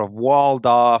been sort of walled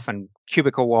off, and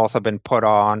cubicle walls have been put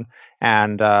on.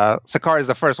 And Sakar is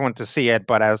the first one to see it,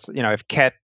 but as if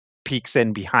Ket peeks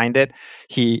in behind it,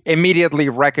 he immediately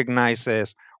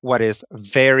recognizes what is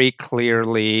very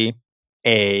clearly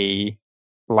a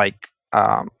like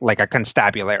a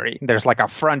constabulary. There's, like, a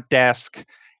front desk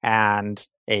and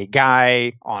a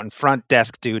guy on front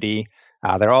desk duty.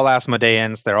 They're all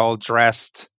Asmodeans. They're all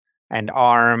dressed and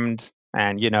armed,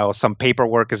 and some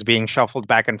paperwork is being shuffled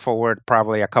back and forward.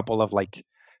 Probably a couple of, like,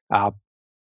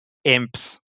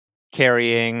 imps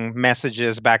carrying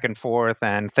messages back and forth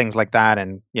and things like that.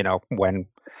 And when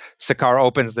Sakar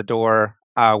opens the door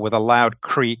with a loud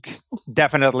creak,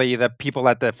 definitely the people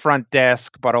at the front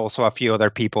desk, but also a few other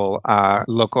people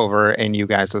look over in you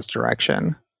guys'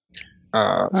 direction.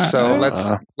 So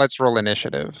let's roll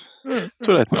initiative. That's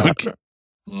what I thought.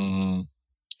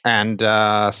 And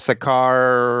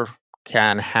Sakar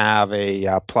can have a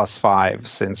 +5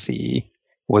 since he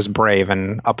was brave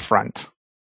and upfront.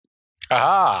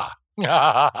 Ah!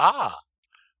 Ah!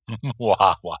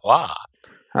 Wah, wah, wah.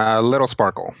 Little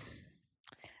Sparkle.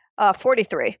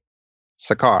 43.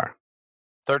 Sakar.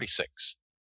 36.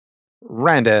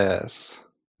 Randus.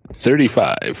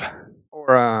 35. Or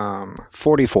Oram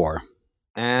 44.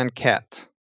 and Ket.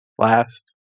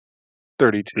 Last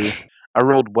 32. I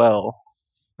rolled well.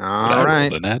 But All I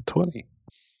right. rolled a nat 20.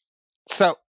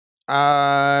 So,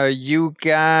 you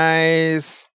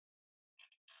guys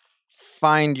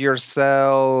find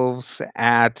yourselves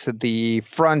at the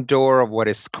front door of what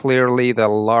is clearly the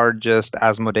largest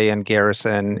Asmodean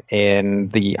garrison in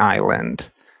the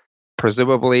island.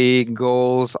 Presumably,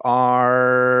 goals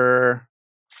are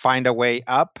find a way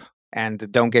up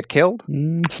and don't get killed.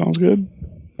 Sounds good.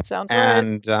 Sounds right.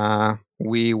 And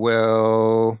we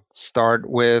will start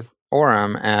with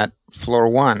Oram at floor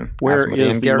 1. Where Asmodean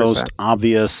is the garrison. most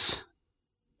obvious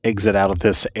exit out of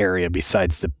this area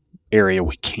besides the area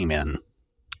we came in?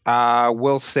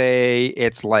 We'll say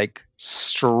it's like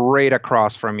straight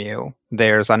across from you.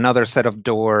 There's another set of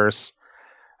doors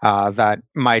that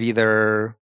might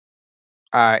either...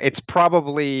 it's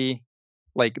probably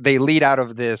like they lead out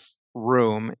of this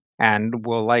room and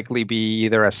will likely be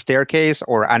either a staircase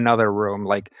or another room.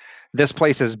 Like this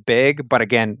place is big, but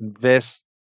again, this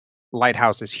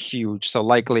lighthouse is huge. So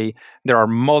likely there are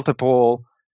multiple...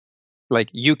 Like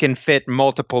you can fit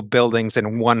multiple buildings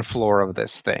in one floor of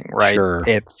this thing, right? Sure.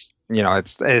 It's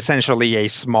it's essentially a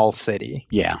small city.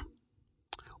 Yeah.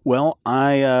 Well,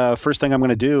 I first thing I'm going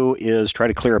to do is try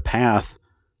to clear a path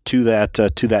to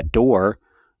that door,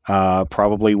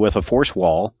 probably with a force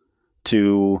wall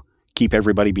to keep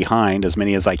everybody behind, as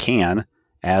many as I can,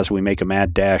 as we make a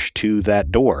mad dash to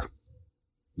that door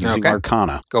using Okay.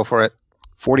 Arcana. Go for it.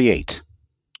 48.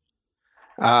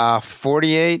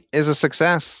 48 is a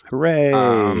success. Hooray!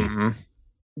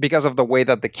 Because of the way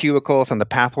that the cubicles and the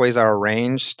pathways are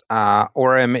arranged,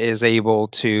 Orim is able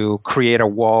to create a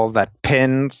wall that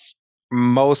pins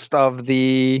most of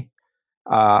the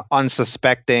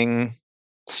unsuspecting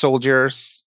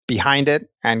soldiers behind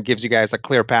it and gives you guys a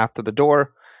clear path to the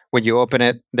door. When you open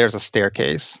it, there's a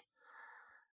staircase,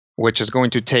 which is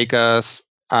going to take us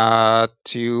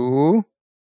to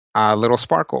Little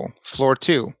Sparkle, floor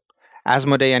 2,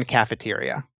 Asmodean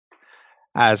cafeteria.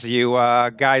 As you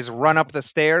guys run up the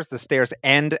stairs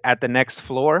end at the next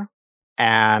floor,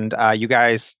 and you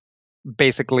guys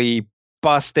basically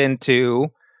bust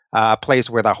into a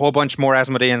place with a whole bunch more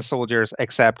Asmodean soldiers,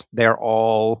 except they're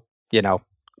all,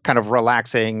 kind of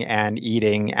relaxing and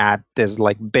eating at this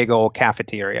like big old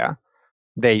cafeteria.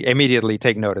 They immediately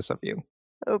take notice of you.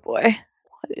 Oh boy.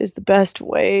 What is the best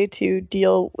way to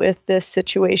deal with this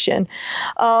situation?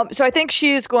 So I think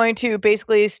she's going to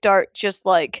basically start just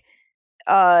like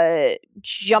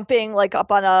jumping like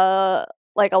up on a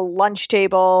lunch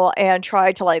table and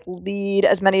try to like lead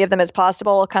as many of them as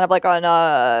possible, kind of like on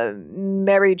a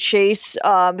merry chase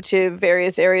to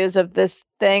various areas of this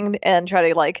thing, and try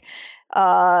to like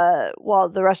while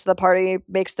the rest of the party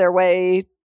makes their way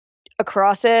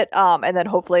across it, and then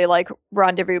hopefully like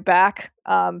rendezvous back,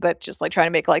 but just like trying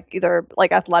to make like either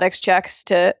like acrobatics checks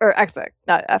to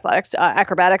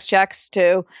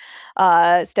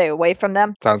stay away from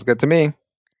them. Sounds good to me.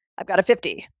 I've got a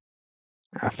 50.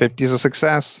 50 is a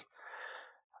success.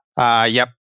 Yep.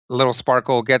 Little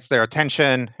Sparkle gets their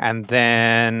attention, and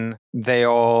then they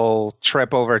all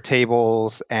trip over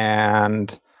tables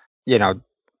and,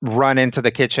 run into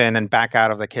the kitchen and back out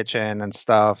of the kitchen and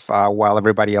stuff, while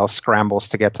everybody else scrambles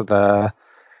to get to the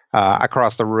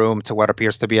across the room to what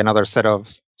appears to be another set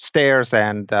of stairs,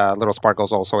 and Little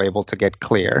Sparkle's also able to get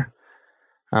clear,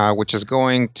 which is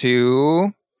going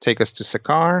to take us to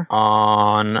Sakar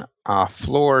on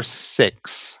floor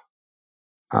 6,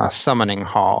 summoning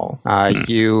hall.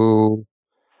 You,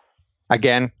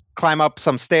 again, climb up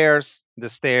some stairs. The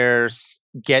stairs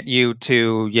get you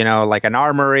to, like an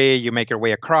armory. You make your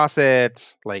way across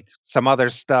it, like some other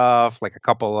stuff, like a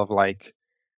couple of like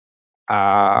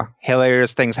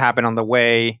hilarious things happen on the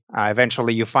way.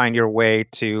 Eventually you find your way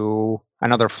to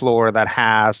another floor that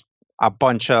has a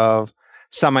bunch of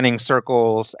summoning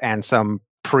circles and some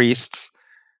priests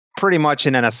pretty much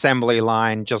in an assembly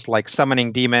line, just like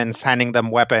summoning demons, handing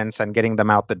them weapons and getting them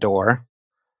out the door.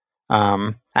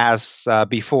 As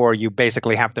before, you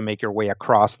basically have to make your way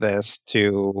across this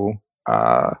to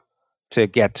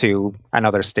get to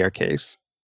another staircase.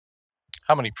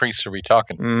 How many priests are we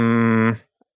talking?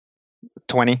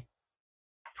 20.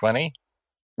 20?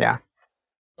 Yeah.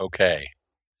 Okay.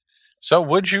 So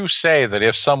would you say that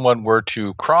if someone were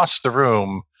to cross the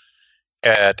room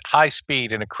at high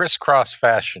speed in a crisscross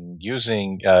fashion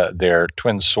using their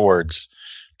twin swords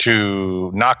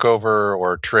to knock over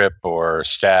or trip or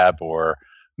stab or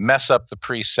mess up the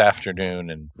priest's afternoon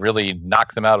and really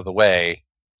knock them out of the way,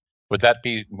 would that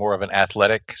be more of an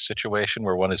athletic situation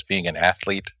where one is being an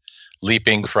athlete,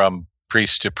 leaping from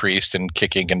priest to priest and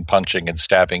kicking and punching and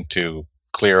stabbing to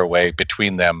clear a way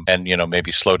between them and,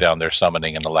 maybe slow down their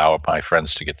summoning and allow my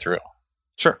friends to get through.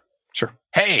 Sure.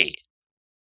 Hey,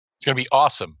 it's going to be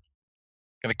awesome.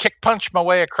 Going to kick punch my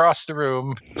way across the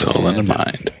room. It's all in the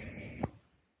mind.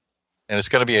 And it's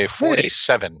going to be a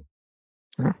 47.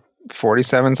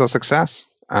 47's a success.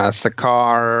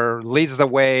 Sakar leads the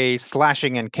way,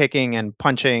 slashing and kicking and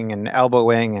punching and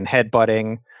elbowing and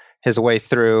headbutting his way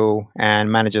through,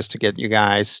 and manages to get you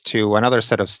guys to another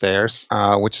set of stairs,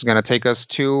 which is going to take us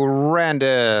to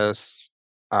Randus.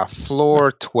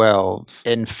 Floor 12,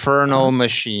 Infernal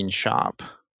Machine Shop.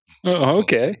 Oh,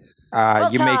 okay.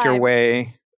 You make your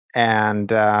way, and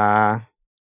I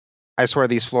swear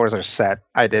these floors are set.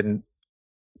 I didn't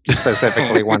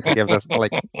specifically want to give this,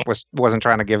 wasn't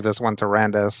trying to give this one to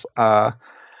Randus.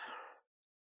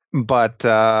 But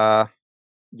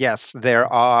yes,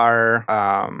 there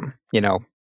are,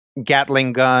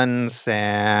 Gatling guns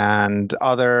and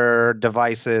other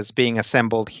devices being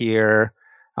assembled here.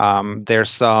 There's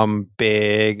some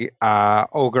big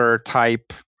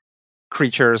ogre-type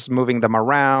creatures moving them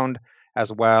around,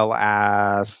 as well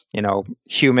as,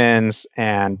 humans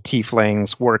and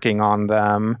tieflings working on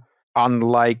them.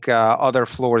 Unlike other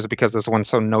floors, because this one's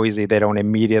so noisy, they don't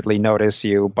immediately notice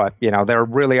you. But, there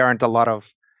really aren't a lot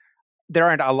of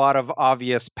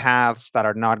obvious paths that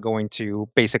are not going to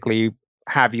basically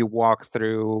have you walk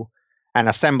through an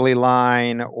assembly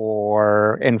line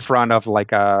or in front of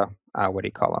like a what do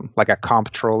you call them? Like a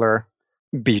comptroller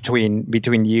between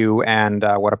you and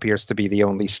what appears to be the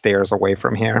only stairs away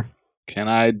from here. Can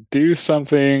I do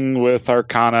something with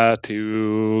Arcana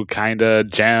to kind of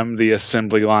jam the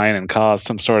assembly line and cause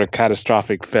some sort of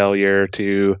catastrophic failure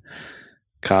to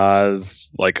cause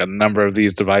like a number of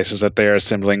these devices that they're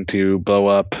assembling to blow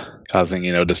up, causing,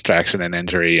 distraction and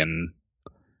injury and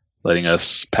letting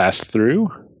us pass through?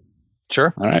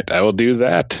 Sure. All right, I will do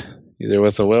that, either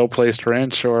with a well-placed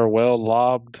wrench or a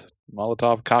well-lobbed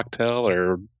Molotov cocktail,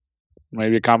 or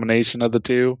maybe a combination of the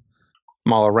two.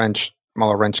 Mala wrench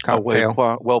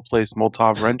cocktail. Well-placed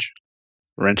Molotov wrench.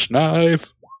 Wrench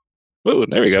knife. Oh,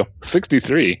 there we go.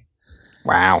 63.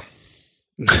 Wow.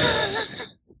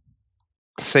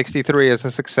 63 is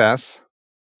a success.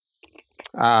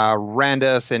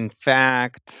 Randus, in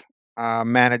fact,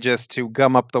 manages to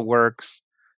gum up the works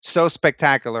so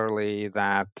spectacularly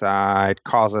that it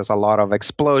causes a lot of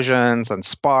explosions and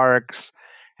sparks,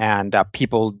 and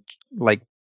people like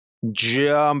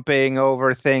jumping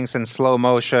over things in slow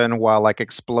motion while like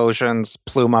explosions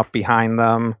plume up behind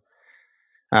them.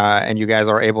 And you guys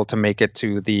are able to make it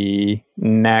to the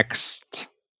next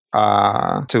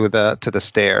to the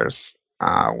stairs,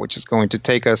 which is going to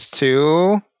take us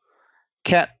to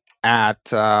Ket at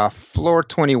floor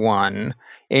 21,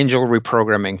 Angel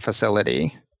Reprogramming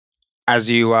Facility. As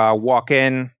you walk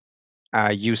in,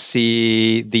 you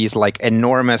see these like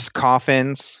enormous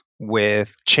coffins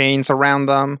with chains around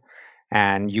them,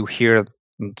 and you hear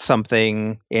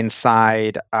something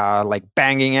inside like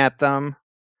banging at them.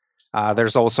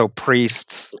 There's also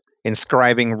priests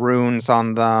inscribing runes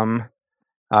on them.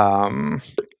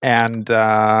 And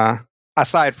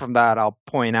aside from that, I'll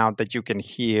point out that you can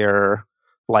hear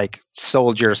like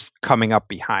soldiers coming up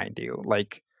behind you.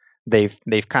 Like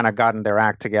they've kind of gotten their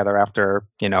act together after,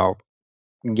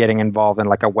 getting involved in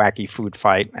like a wacky food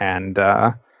fight, and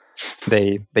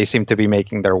they seem to be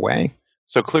making their way.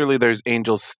 So clearly there's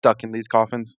angels stuck in these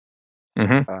coffins.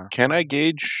 Mm-hmm. Can I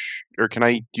gauge, or can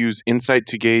I use insight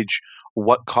to gauge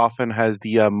what coffin has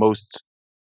the most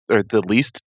or the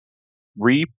least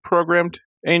reprogrammed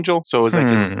angel, so as I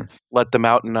can let them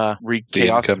out and wreak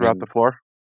chaos throughout the floor?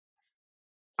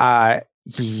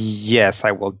 Yes,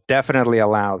 I will definitely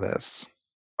allow this.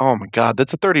 Oh my god,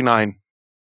 that's a 39.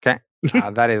 Okay,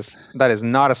 that is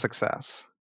not a success.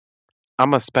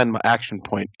 I'm gonna spend my action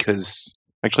point, because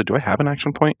actually, do I have an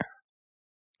action point?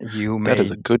 That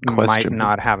is a good question. Might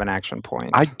not have an action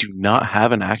point. I do not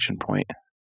have an action point.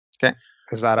 Okay,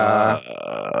 is that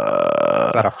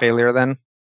a failure then?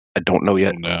 I don't know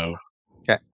yet. No.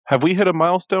 Okay. Have we hit a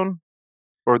milestone?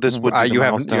 Or this would be you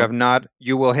milestone? You have not.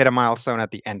 You will hit a milestone at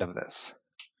the end of this.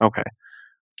 Okay.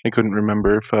 I couldn't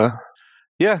remember if...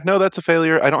 Yeah, no, that's a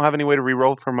failure. I don't have any way to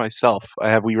reroll for myself. I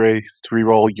have ways to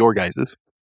reroll your guys's.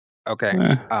 Okay.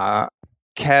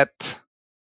 Ket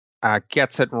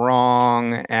gets it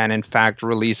wrong, and in fact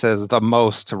releases the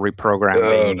most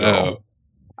reprogramming angel.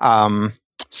 No.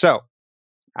 So,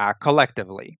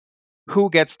 collectively, who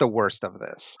gets the worst of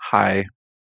this? Hi.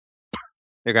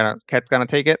 Ket's gonna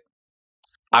take it?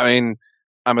 I mean,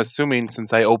 I'm assuming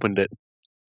since I opened it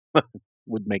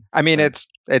would make. I mean, it's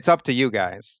up to you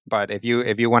guys, but if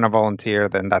you want to volunteer,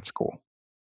 then that's cool.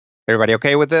 Everybody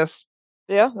okay with this?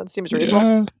 Yeah, that seems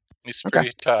reasonable. He's Okay.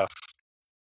 pretty tough.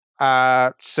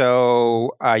 Yes,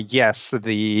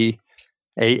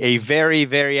 a very,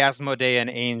 very Asmodean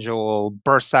angel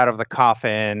bursts out of the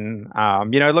coffin.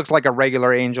 It looks like a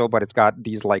regular angel, but it's got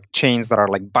these like chains that are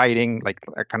like biting, like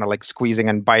kind of like squeezing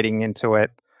and biting into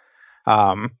it.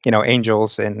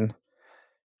 Angels in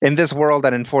this world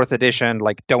and in 4th edition,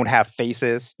 like don't have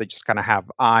faces. They just kind of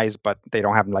have eyes, but they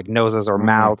don't have like noses or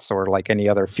mouths or like any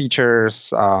other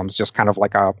features. It's just kind of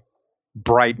like a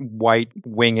bright white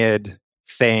winged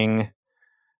thing.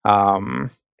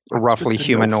 Roughly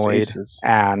humanoid,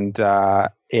 and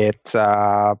it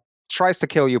tries to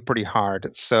kill you pretty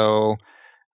hard. So,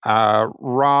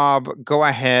 Rob, go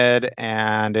ahead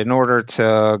and in order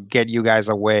to get you guys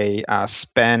away,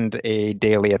 spend a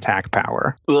daily attack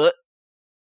power.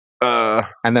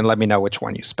 And then let me know which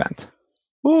one you spent.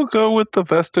 We'll go with the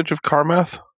vestige of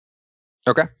Karmath.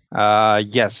 Okay.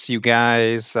 Yes, you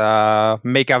guys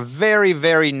make a very,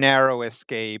 very narrow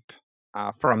escape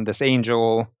from this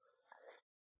angel.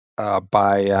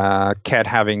 By Ket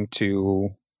having to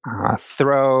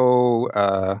throw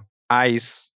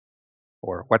ice,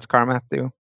 or what's Karmath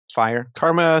do? Fire?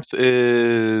 Karmath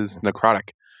is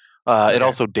necrotic. Okay. It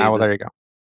also dazes there you go.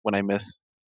 when I miss.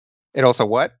 It also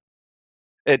what?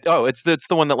 It's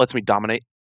the one that lets me dominate.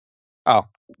 Oh,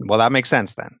 well, that makes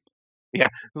sense then. Yeah,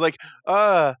 like,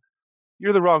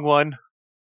 you're the wrong one.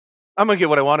 I'm gonna get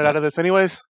what I wanted out of this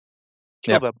anyways.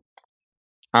 Kill them.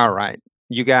 All right.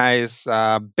 You guys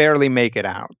barely make it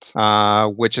out,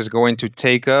 which is going to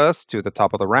take us to the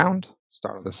top of the round,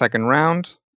 start of the second round,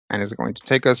 and is going to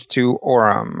take us to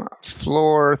Orem,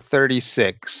 floor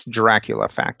 36, Dracula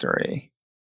Factory.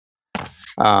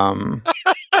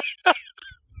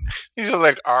 These are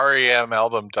like REM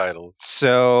album titles.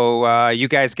 So you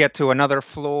guys get to another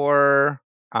floor,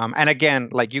 and again,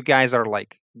 like you guys are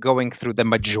like going through the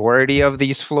majority of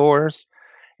these floors,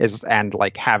 and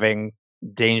like having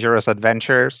dangerous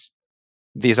adventures.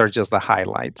 These are just the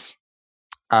highlights.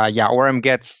 Orem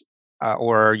gets,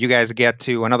 or you guys get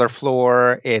to another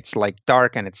floor. It's like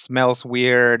dark and it smells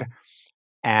weird,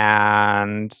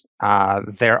 and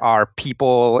there are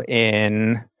people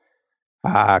in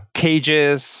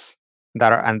cages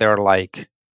they're like,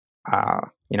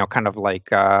 kind of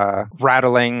like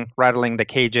rattling the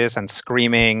cages and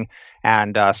screaming.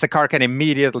 And Sakar can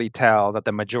immediately tell that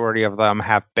the majority of them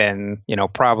have been,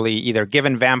 probably either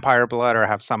given vampire blood or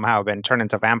have somehow been turned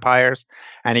into vampires.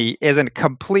 And he isn't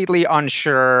completely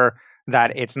unsure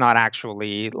that it's not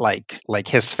actually like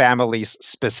his family's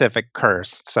specific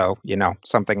curse. So,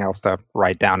 something else to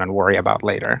write down and worry about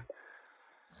later.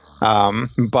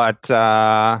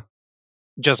 But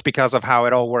just because of how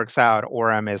it all works out,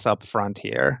 Orem is up front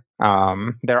here.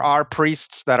 There are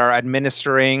priests that are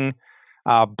administering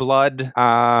blood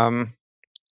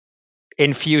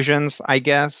infusions, I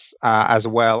guess, as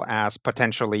well as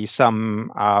potentially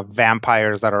some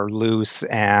vampires that are loose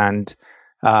and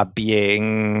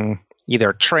being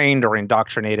either trained or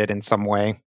indoctrinated in some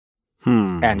way.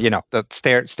 And,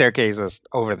 the staircase is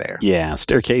over there. Yeah,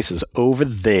 staircase is over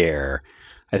there.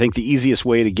 I think the easiest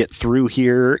way to get through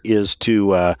here is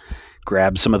to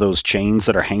grab some of those chains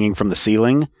that are hanging from the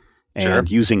ceiling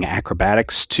and using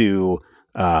acrobatics to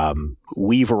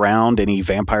weave around any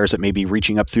vampires that may be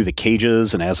reaching up through the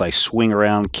cages. And as I swing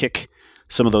around, kick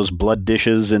some of those blood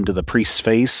dishes into the priest's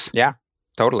face. Yeah,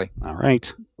 totally. All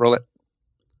right. Roll it.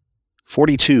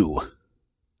 42.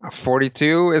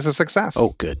 42 is a success.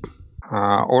 Oh, good.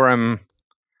 Orem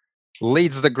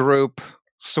leads the group,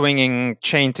 swinging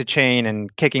chain to chain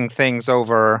and kicking things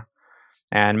over,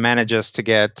 and manages to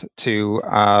get to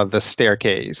the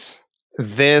staircase.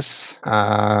 This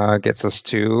gets us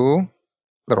to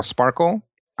Little Sparkle.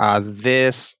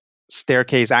 This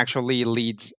staircase actually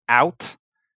leads out,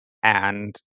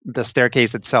 and the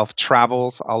staircase itself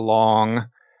travels along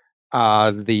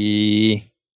the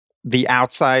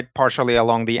outside, partially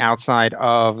along the outside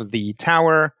of the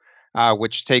tower,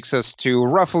 which takes us to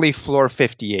roughly floor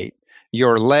 58.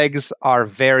 Your legs are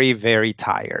very, very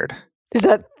tired. Is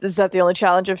that the only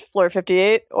challenge of floor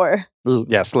 58, or?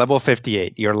 Yes, level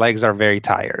 58. Your legs are very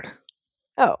tired.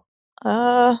 Oh.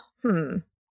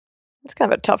 It's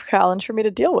kind of a tough challenge for me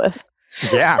to deal with.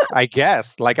 Yeah, I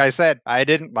guess. Like I said, I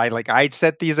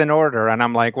set these in order, and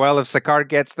I'm like, well, if Sakar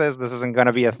gets this isn't going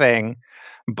to be a thing.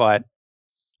 But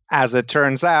as it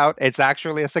turns out, it's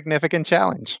actually a significant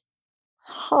challenge.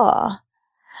 Huh.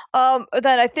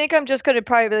 Then I think I'm just going to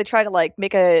probably try to like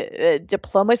make a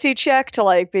diplomacy check to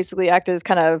like basically act as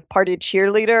kind of party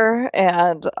cheerleader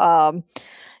and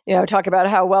talk about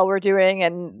how well we're doing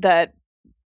and that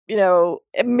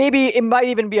maybe it might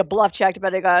even be a bluff check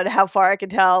depending on how far I can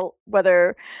tell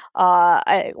whether we're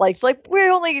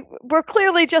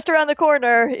clearly just around the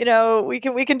corner. We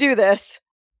can do this.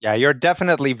 Yeah, you're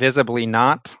definitely visibly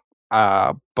not.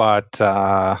 But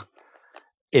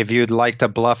if you'd like to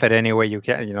bluff it any way you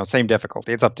can, same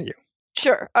difficulty. It's up to you.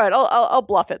 Sure. All right, I'll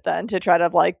bluff it then to try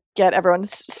to get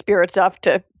everyone's spirits up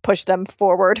to push them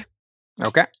forward.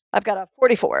 Okay. I've got a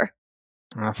 44.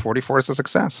 44 is a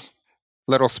success.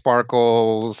 Little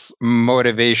Sparkle's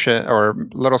motivation or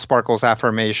Little Sparkle's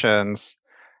affirmations.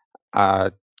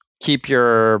 Keep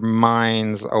your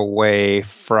minds away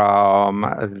from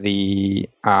the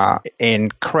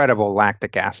incredible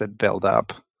lactic acid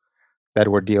buildup that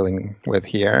we're dealing with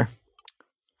here,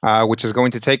 which is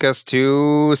going to take us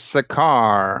to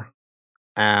Sakar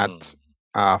at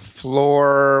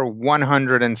floor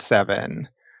 107,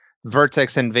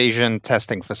 Vertex Invasion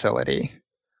Testing Facility.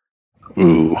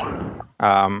 Ooh.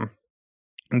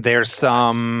 There's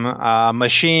some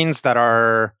machines that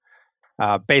are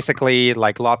basically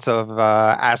like lots of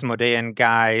Asmodean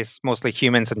guys, mostly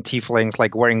humans and tieflings,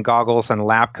 like wearing goggles and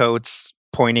lab coats,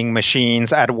 pointing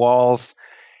machines at walls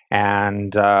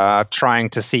and trying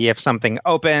to see if something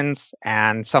opens.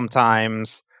 And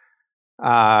sometimes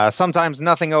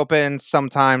nothing opens,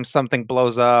 sometimes something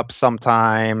blows up,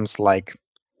 sometimes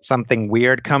something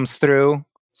weird comes through.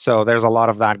 So there's a lot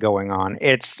of that going on.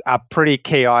 It's a pretty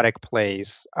chaotic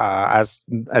place, as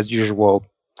usual,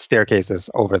 staircases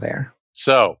over there.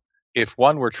 So, if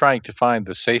one were trying to find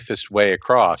the safest way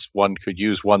across, one could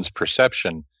use one's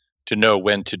perception to know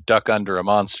when to duck under a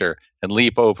monster and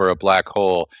leap over a black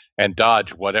hole and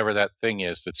dodge whatever that thing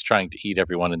is that's trying to eat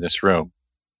everyone in this room.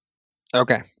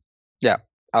 Okay. Yeah,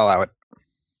 I'll allow it.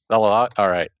 All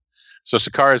right. So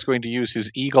Sakar is going to use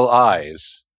his eagle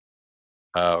eyes,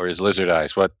 or his lizard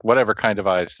eyes, whatever kind of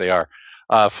eyes they are,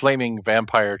 flaming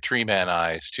vampire tree man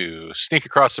eyes, to sneak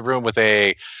across the room with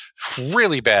a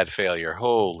really bad failure.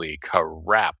 Holy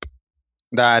crap.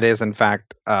 That is, in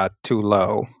fact, too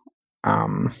low.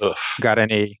 Got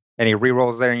any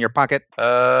rerolls there in your pocket?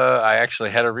 I actually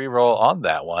had a reroll on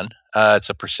that one. It's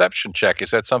a perception check.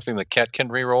 Is that something that Ket can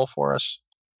reroll for us?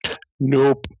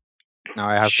 Nope. No,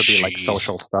 it has to be like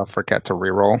social stuff for Ket to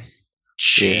reroll.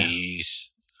 Jeez.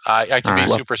 I can be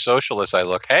super social as I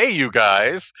look. Hey, you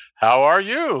guys, how are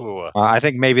you? I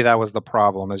think maybe that was the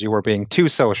problem, as you were being too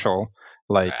social.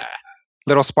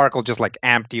 Little Sparkle just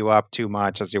amped you up too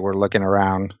much as you were looking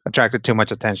around, attracted too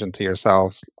much attention to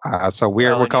yourselves. So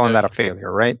we're calling that a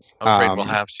failure, right? I'm afraid we'll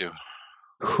have to.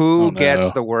 Who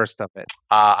gets the worst of it?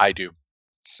 I do.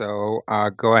 So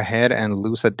go ahead and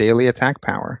lose a daily attack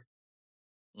power.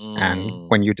 And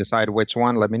when you decide which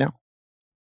one, let me know.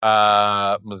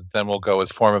 Then we'll go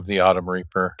with Form of the Autumn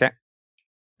Reaper. Okay.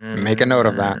 Make a note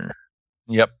of that.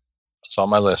 Yep. It's on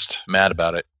my list. Mad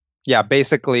about it. Yeah,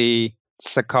 basically,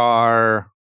 Sakar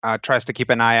tries to keep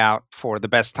an eye out for the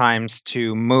best times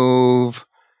to move,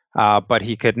 but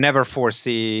he could never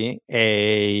foresee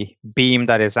a beam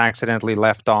that is accidentally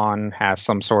left on, has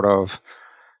some sort of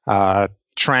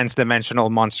trans-dimensional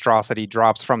monstrosity,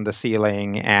 drops from the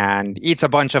ceiling and eats a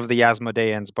bunch of the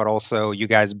Asmodeans, but also you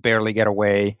guys barely get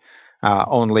away,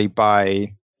 only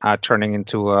by turning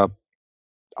into a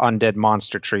undead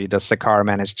monster tree does Sakar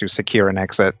manage to secure an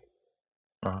exit.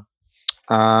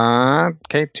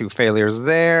 Okay, 2 failures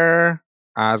there.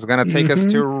 It's going to take us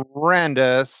to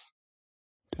Randus.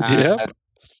 Yep.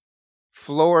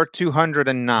 Floor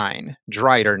 209,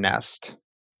 Drider Nest.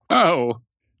 Oh.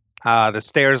 The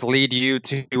stairs lead you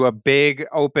to a big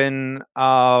open,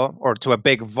 or to a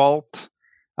big vault.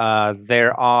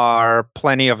 There are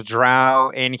plenty of drow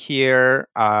in here,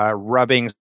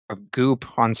 rubbing goop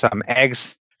on some egg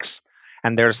sacks,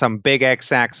 and there's some big egg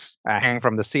sacks hanging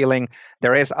from the ceiling.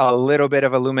 There is a little bit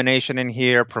of illumination in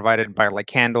here, provided by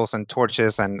candles and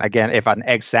torches. And again, if an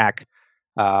egg sack,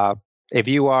 if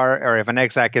an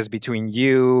egg sack is between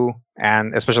you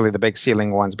and, especially the big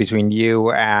ceiling ones, between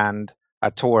you and a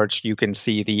torch, you can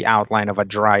see the outline of a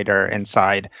drider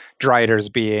inside. Driders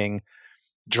being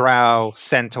drow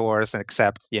centaurs,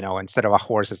 except, instead of a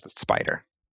horse, it's the spider.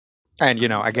 And,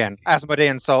 again,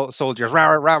 Asmodean soldiers,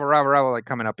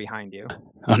 coming up behind you.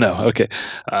 Oh, no. Okay.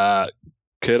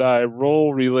 Could I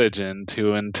roll religion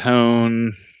to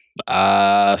intone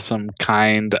some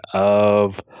kind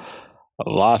of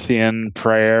Lothian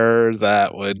prayer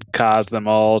that would cause them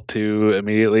all to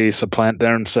immediately supplant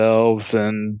themselves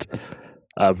and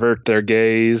avert their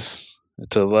gaze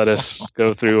to let us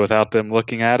go through without them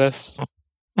looking at us?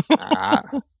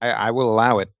 I will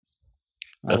allow it.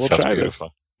 I will try beautiful.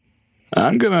 This.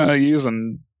 I'm going to use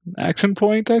an action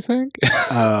point, I think.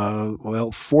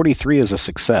 Well, 43 is a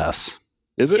success.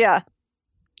 Is it? Yeah.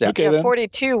 Yeah. Okay, Yeah, then.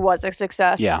 42 was a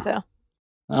success. Yeah. So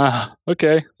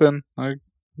Okay, then I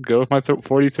go with my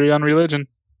 43 on religion.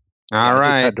 All I just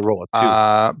right. had to roll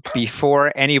a 2.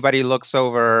 Before anybody looks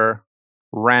over,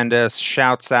 Randus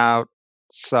shouts out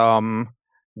some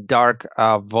dark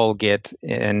Vulgate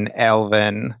in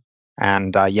Elven.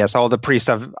 And yes, all the priests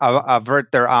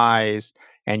avert their eyes,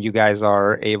 and you guys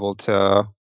are able to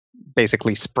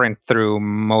basically sprint through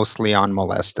mostly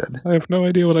unmolested. I have no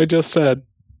idea what I just said.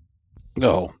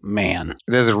 Oh, man.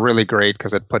 This is really great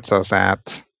because it puts us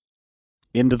at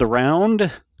Into the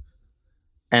round.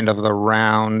 end of the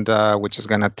round, which is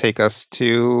going to take us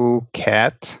to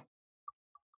Ket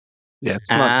Yeah, it's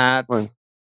not.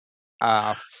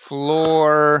 at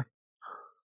floor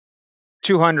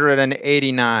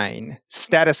 289,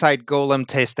 Staticite Golem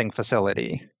Tasting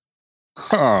Facility.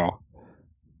 Oh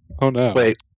no.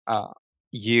 Wait,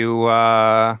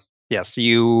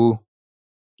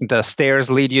 The stairs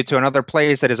lead you to another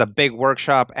place that is a big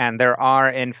workshop, and there are,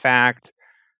 in fact,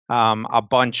 a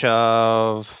bunch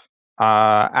of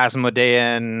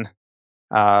Asmodean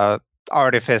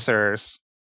artificers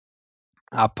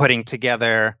putting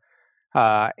together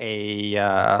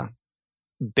a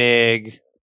big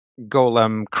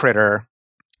golem critter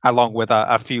along with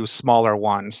a few smaller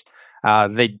ones.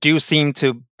 They do seem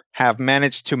to have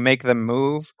managed to make them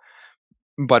move,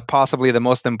 but possibly the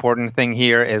most important thing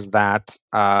here is that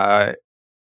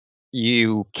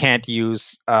you can't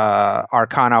use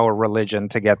Arcana or Religion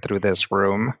to get through this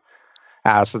room,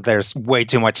 as there's way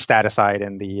too much staticide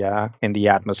in the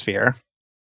atmosphere.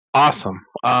 awesome.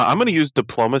 I'm going to use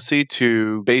diplomacy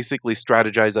to basically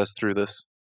strategize us through this.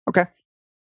 Okay.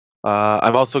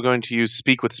 I'm also going to use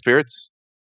Speak with Spirits.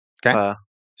 Okay.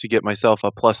 To get myself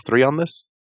a +3 on this.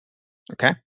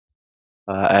 Okay.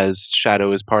 As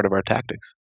Shadow is part of our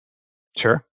tactics.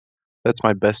 Sure. That's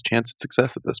my best chance at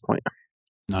success at this point.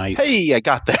 Nice. Hey, I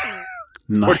got there.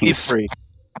 Nice. 43.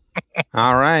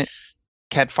 All right.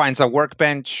 Ket finds a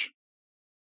workbench,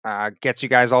 gets you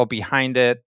guys all behind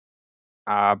it,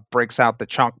 breaks out the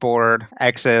chalkboard,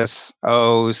 X's,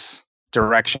 O's,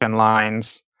 direction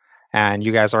lines, and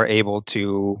you guys are able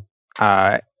to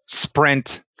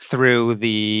sprint through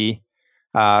the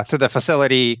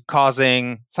facility,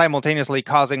 simultaneously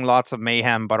causing lots of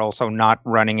mayhem, but also not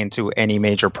running into any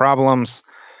major problems,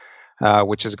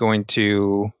 which is going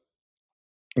to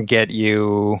get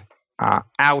you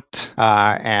out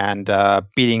and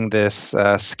beating this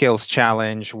skills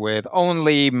challenge with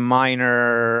only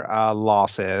minor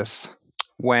losses.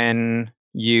 When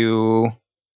you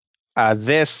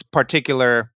this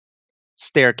particular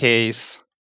staircase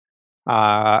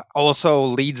also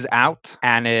leads out,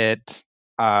 and it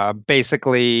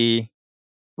basically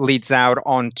leads out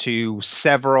onto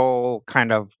several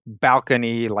kind of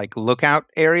balcony like lookout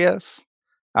areas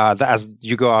as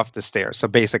you go off the stairs. So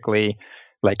basically,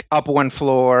 like up one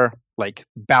floor, like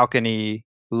balcony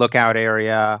lookout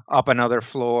area, up another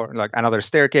floor, like another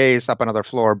staircase, up another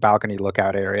floor, balcony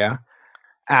lookout area.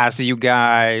 As you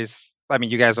guys,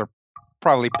 you guys are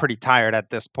probably pretty tired at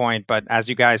this point, but as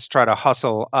you guys try to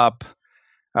hustle up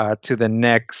to the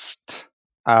next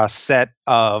set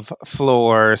of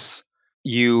floors,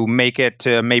 you make it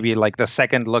to maybe like the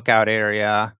second lookout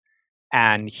area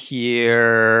and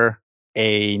hear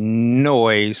a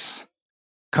noise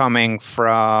coming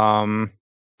from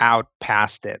out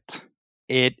past it.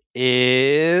 It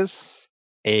is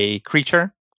a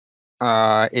creature.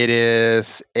 It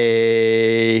is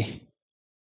a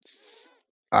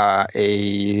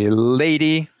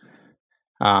lady.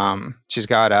 She's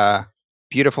got a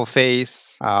beautiful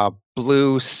face,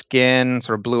 blue skin,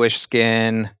 sort of bluish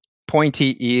skin,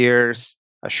 pointy ears,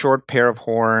 a short pair of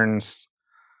horns,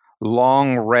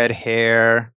 long red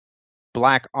hair,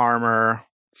 black armor,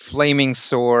 flaming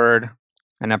sword,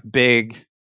 and a big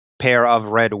pair of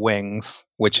red wings,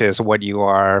 which is what you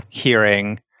are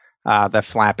hearing the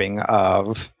flapping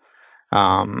of.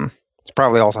 It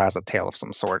probably also has a tail of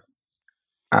some sort.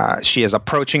 She is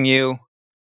approaching you,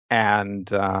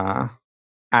 and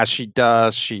as she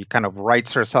does, she kind of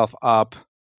rights herself up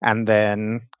and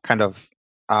then kind of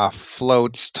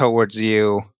floats towards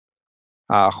you,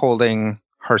 holding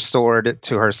her sword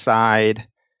to her side.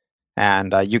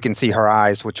 And you can see her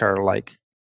eyes, which are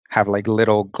have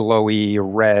little glowy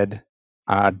red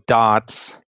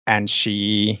dots. And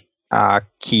she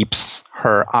keeps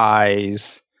her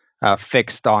eyes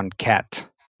fixed on Ket.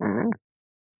 Mhm.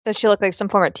 does she look like some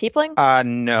form of tiefling?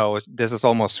 No, this is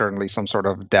almost certainly some sort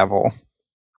of devil.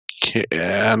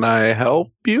 Can I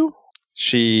help you?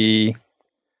 She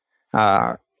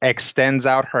extends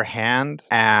out her hand,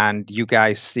 and you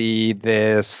guys see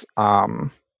this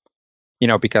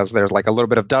because there's like a little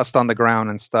bit of dust on the ground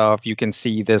and stuff. You can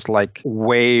see this like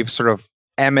wave sort of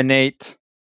emanate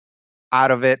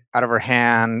out of her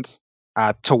hand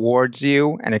towards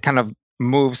you, and it kind of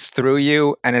moves through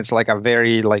you, and it's like a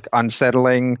very like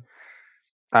unsettling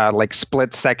like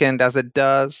split second as it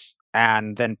does,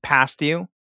 and then past you,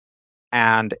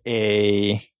 and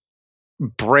a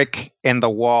brick in the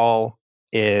wall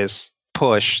is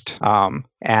pushed,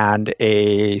 and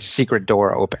a secret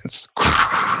door opens.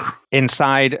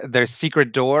 Inside their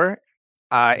secret door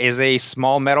is a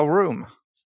small metal room.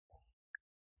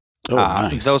 Oh,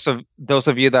 nice. Those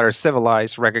of you that are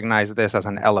civilized recognize this as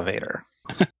an elevator.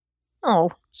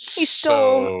 Oh, he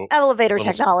stole elevator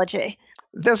technology.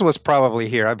 This was probably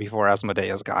here before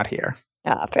Asmodeus got here.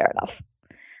 Fair enough.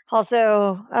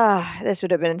 Also, this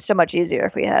would have been so much easier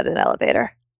if we had an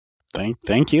elevator.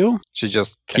 Thank you. She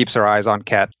just keeps her eyes on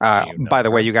Ket. By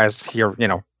the way, you guys hear,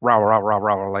 rah, rah, rah,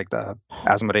 rah, like the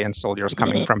Asmodean soldiers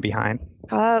coming from behind.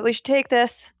 We should take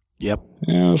this. Yep.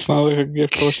 Yeah, it's not like a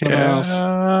gift portion of mouth.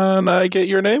 Can I get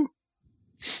your name?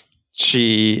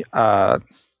 She,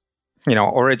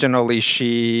 originally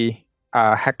she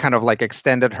had kind of like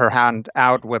extended her hand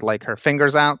out with like her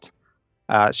fingers out.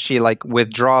 She like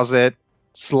withdraws it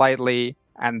slightly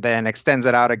and then extends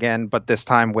it out again, but this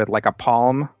time with like a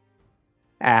palm.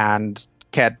 And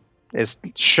Ket is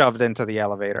shoved into the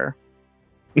elevator.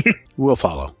 We'll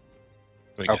follow.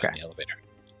 Okay. The elevator.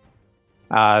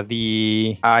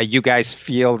 You guys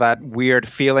feel that weird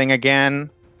feeling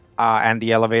again, and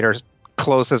the elevator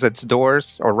closes its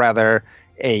doors, or rather,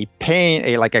 a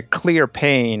clear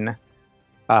pane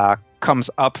comes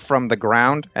up from the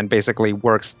ground and basically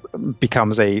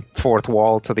becomes a fourth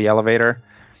wall to the elevator,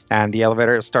 and the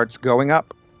elevator starts going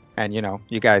up, and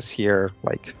you guys hear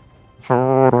like.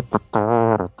 All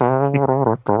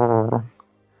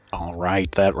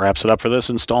right, that wraps it up for this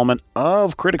installment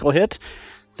of Critical Hit.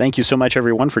 Thank you so much,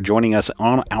 everyone, for joining us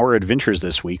on our adventures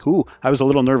this week. Ooh, I was a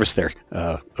little nervous there,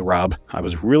 Rob. I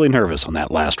was really nervous on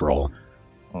that last roll.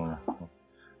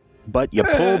 But you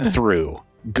pulled through.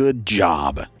 Good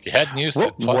job. If you hadn't used what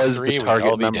it, plus was 3, the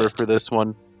target number for this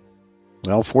one?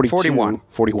 Well, 41.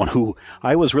 Ooh,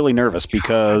 I was really nervous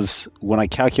because when I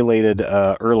calculated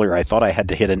earlier, I thought I had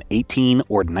to hit an 18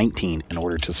 or 19 in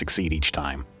order to succeed each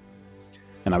time.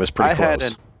 And I was pretty close. I had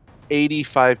an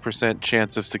 85%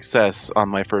 chance of success on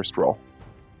my first roll.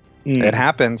 It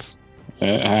happens.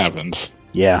 It happens.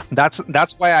 Yeah. That's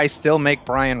why I still make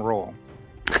Brian roll.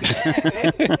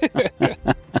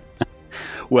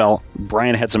 Well,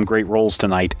 Brian had some great rolls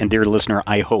tonight, and dear listener,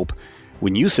 I hope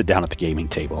when you sit down at the gaming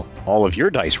table, all of your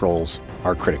dice rolls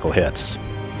are critical hits.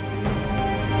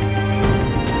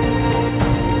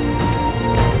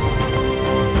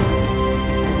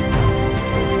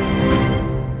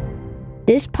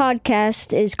 This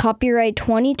podcast is copyright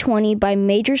 2020 by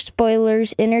Major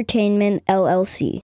Spoilers Entertainment, LLC.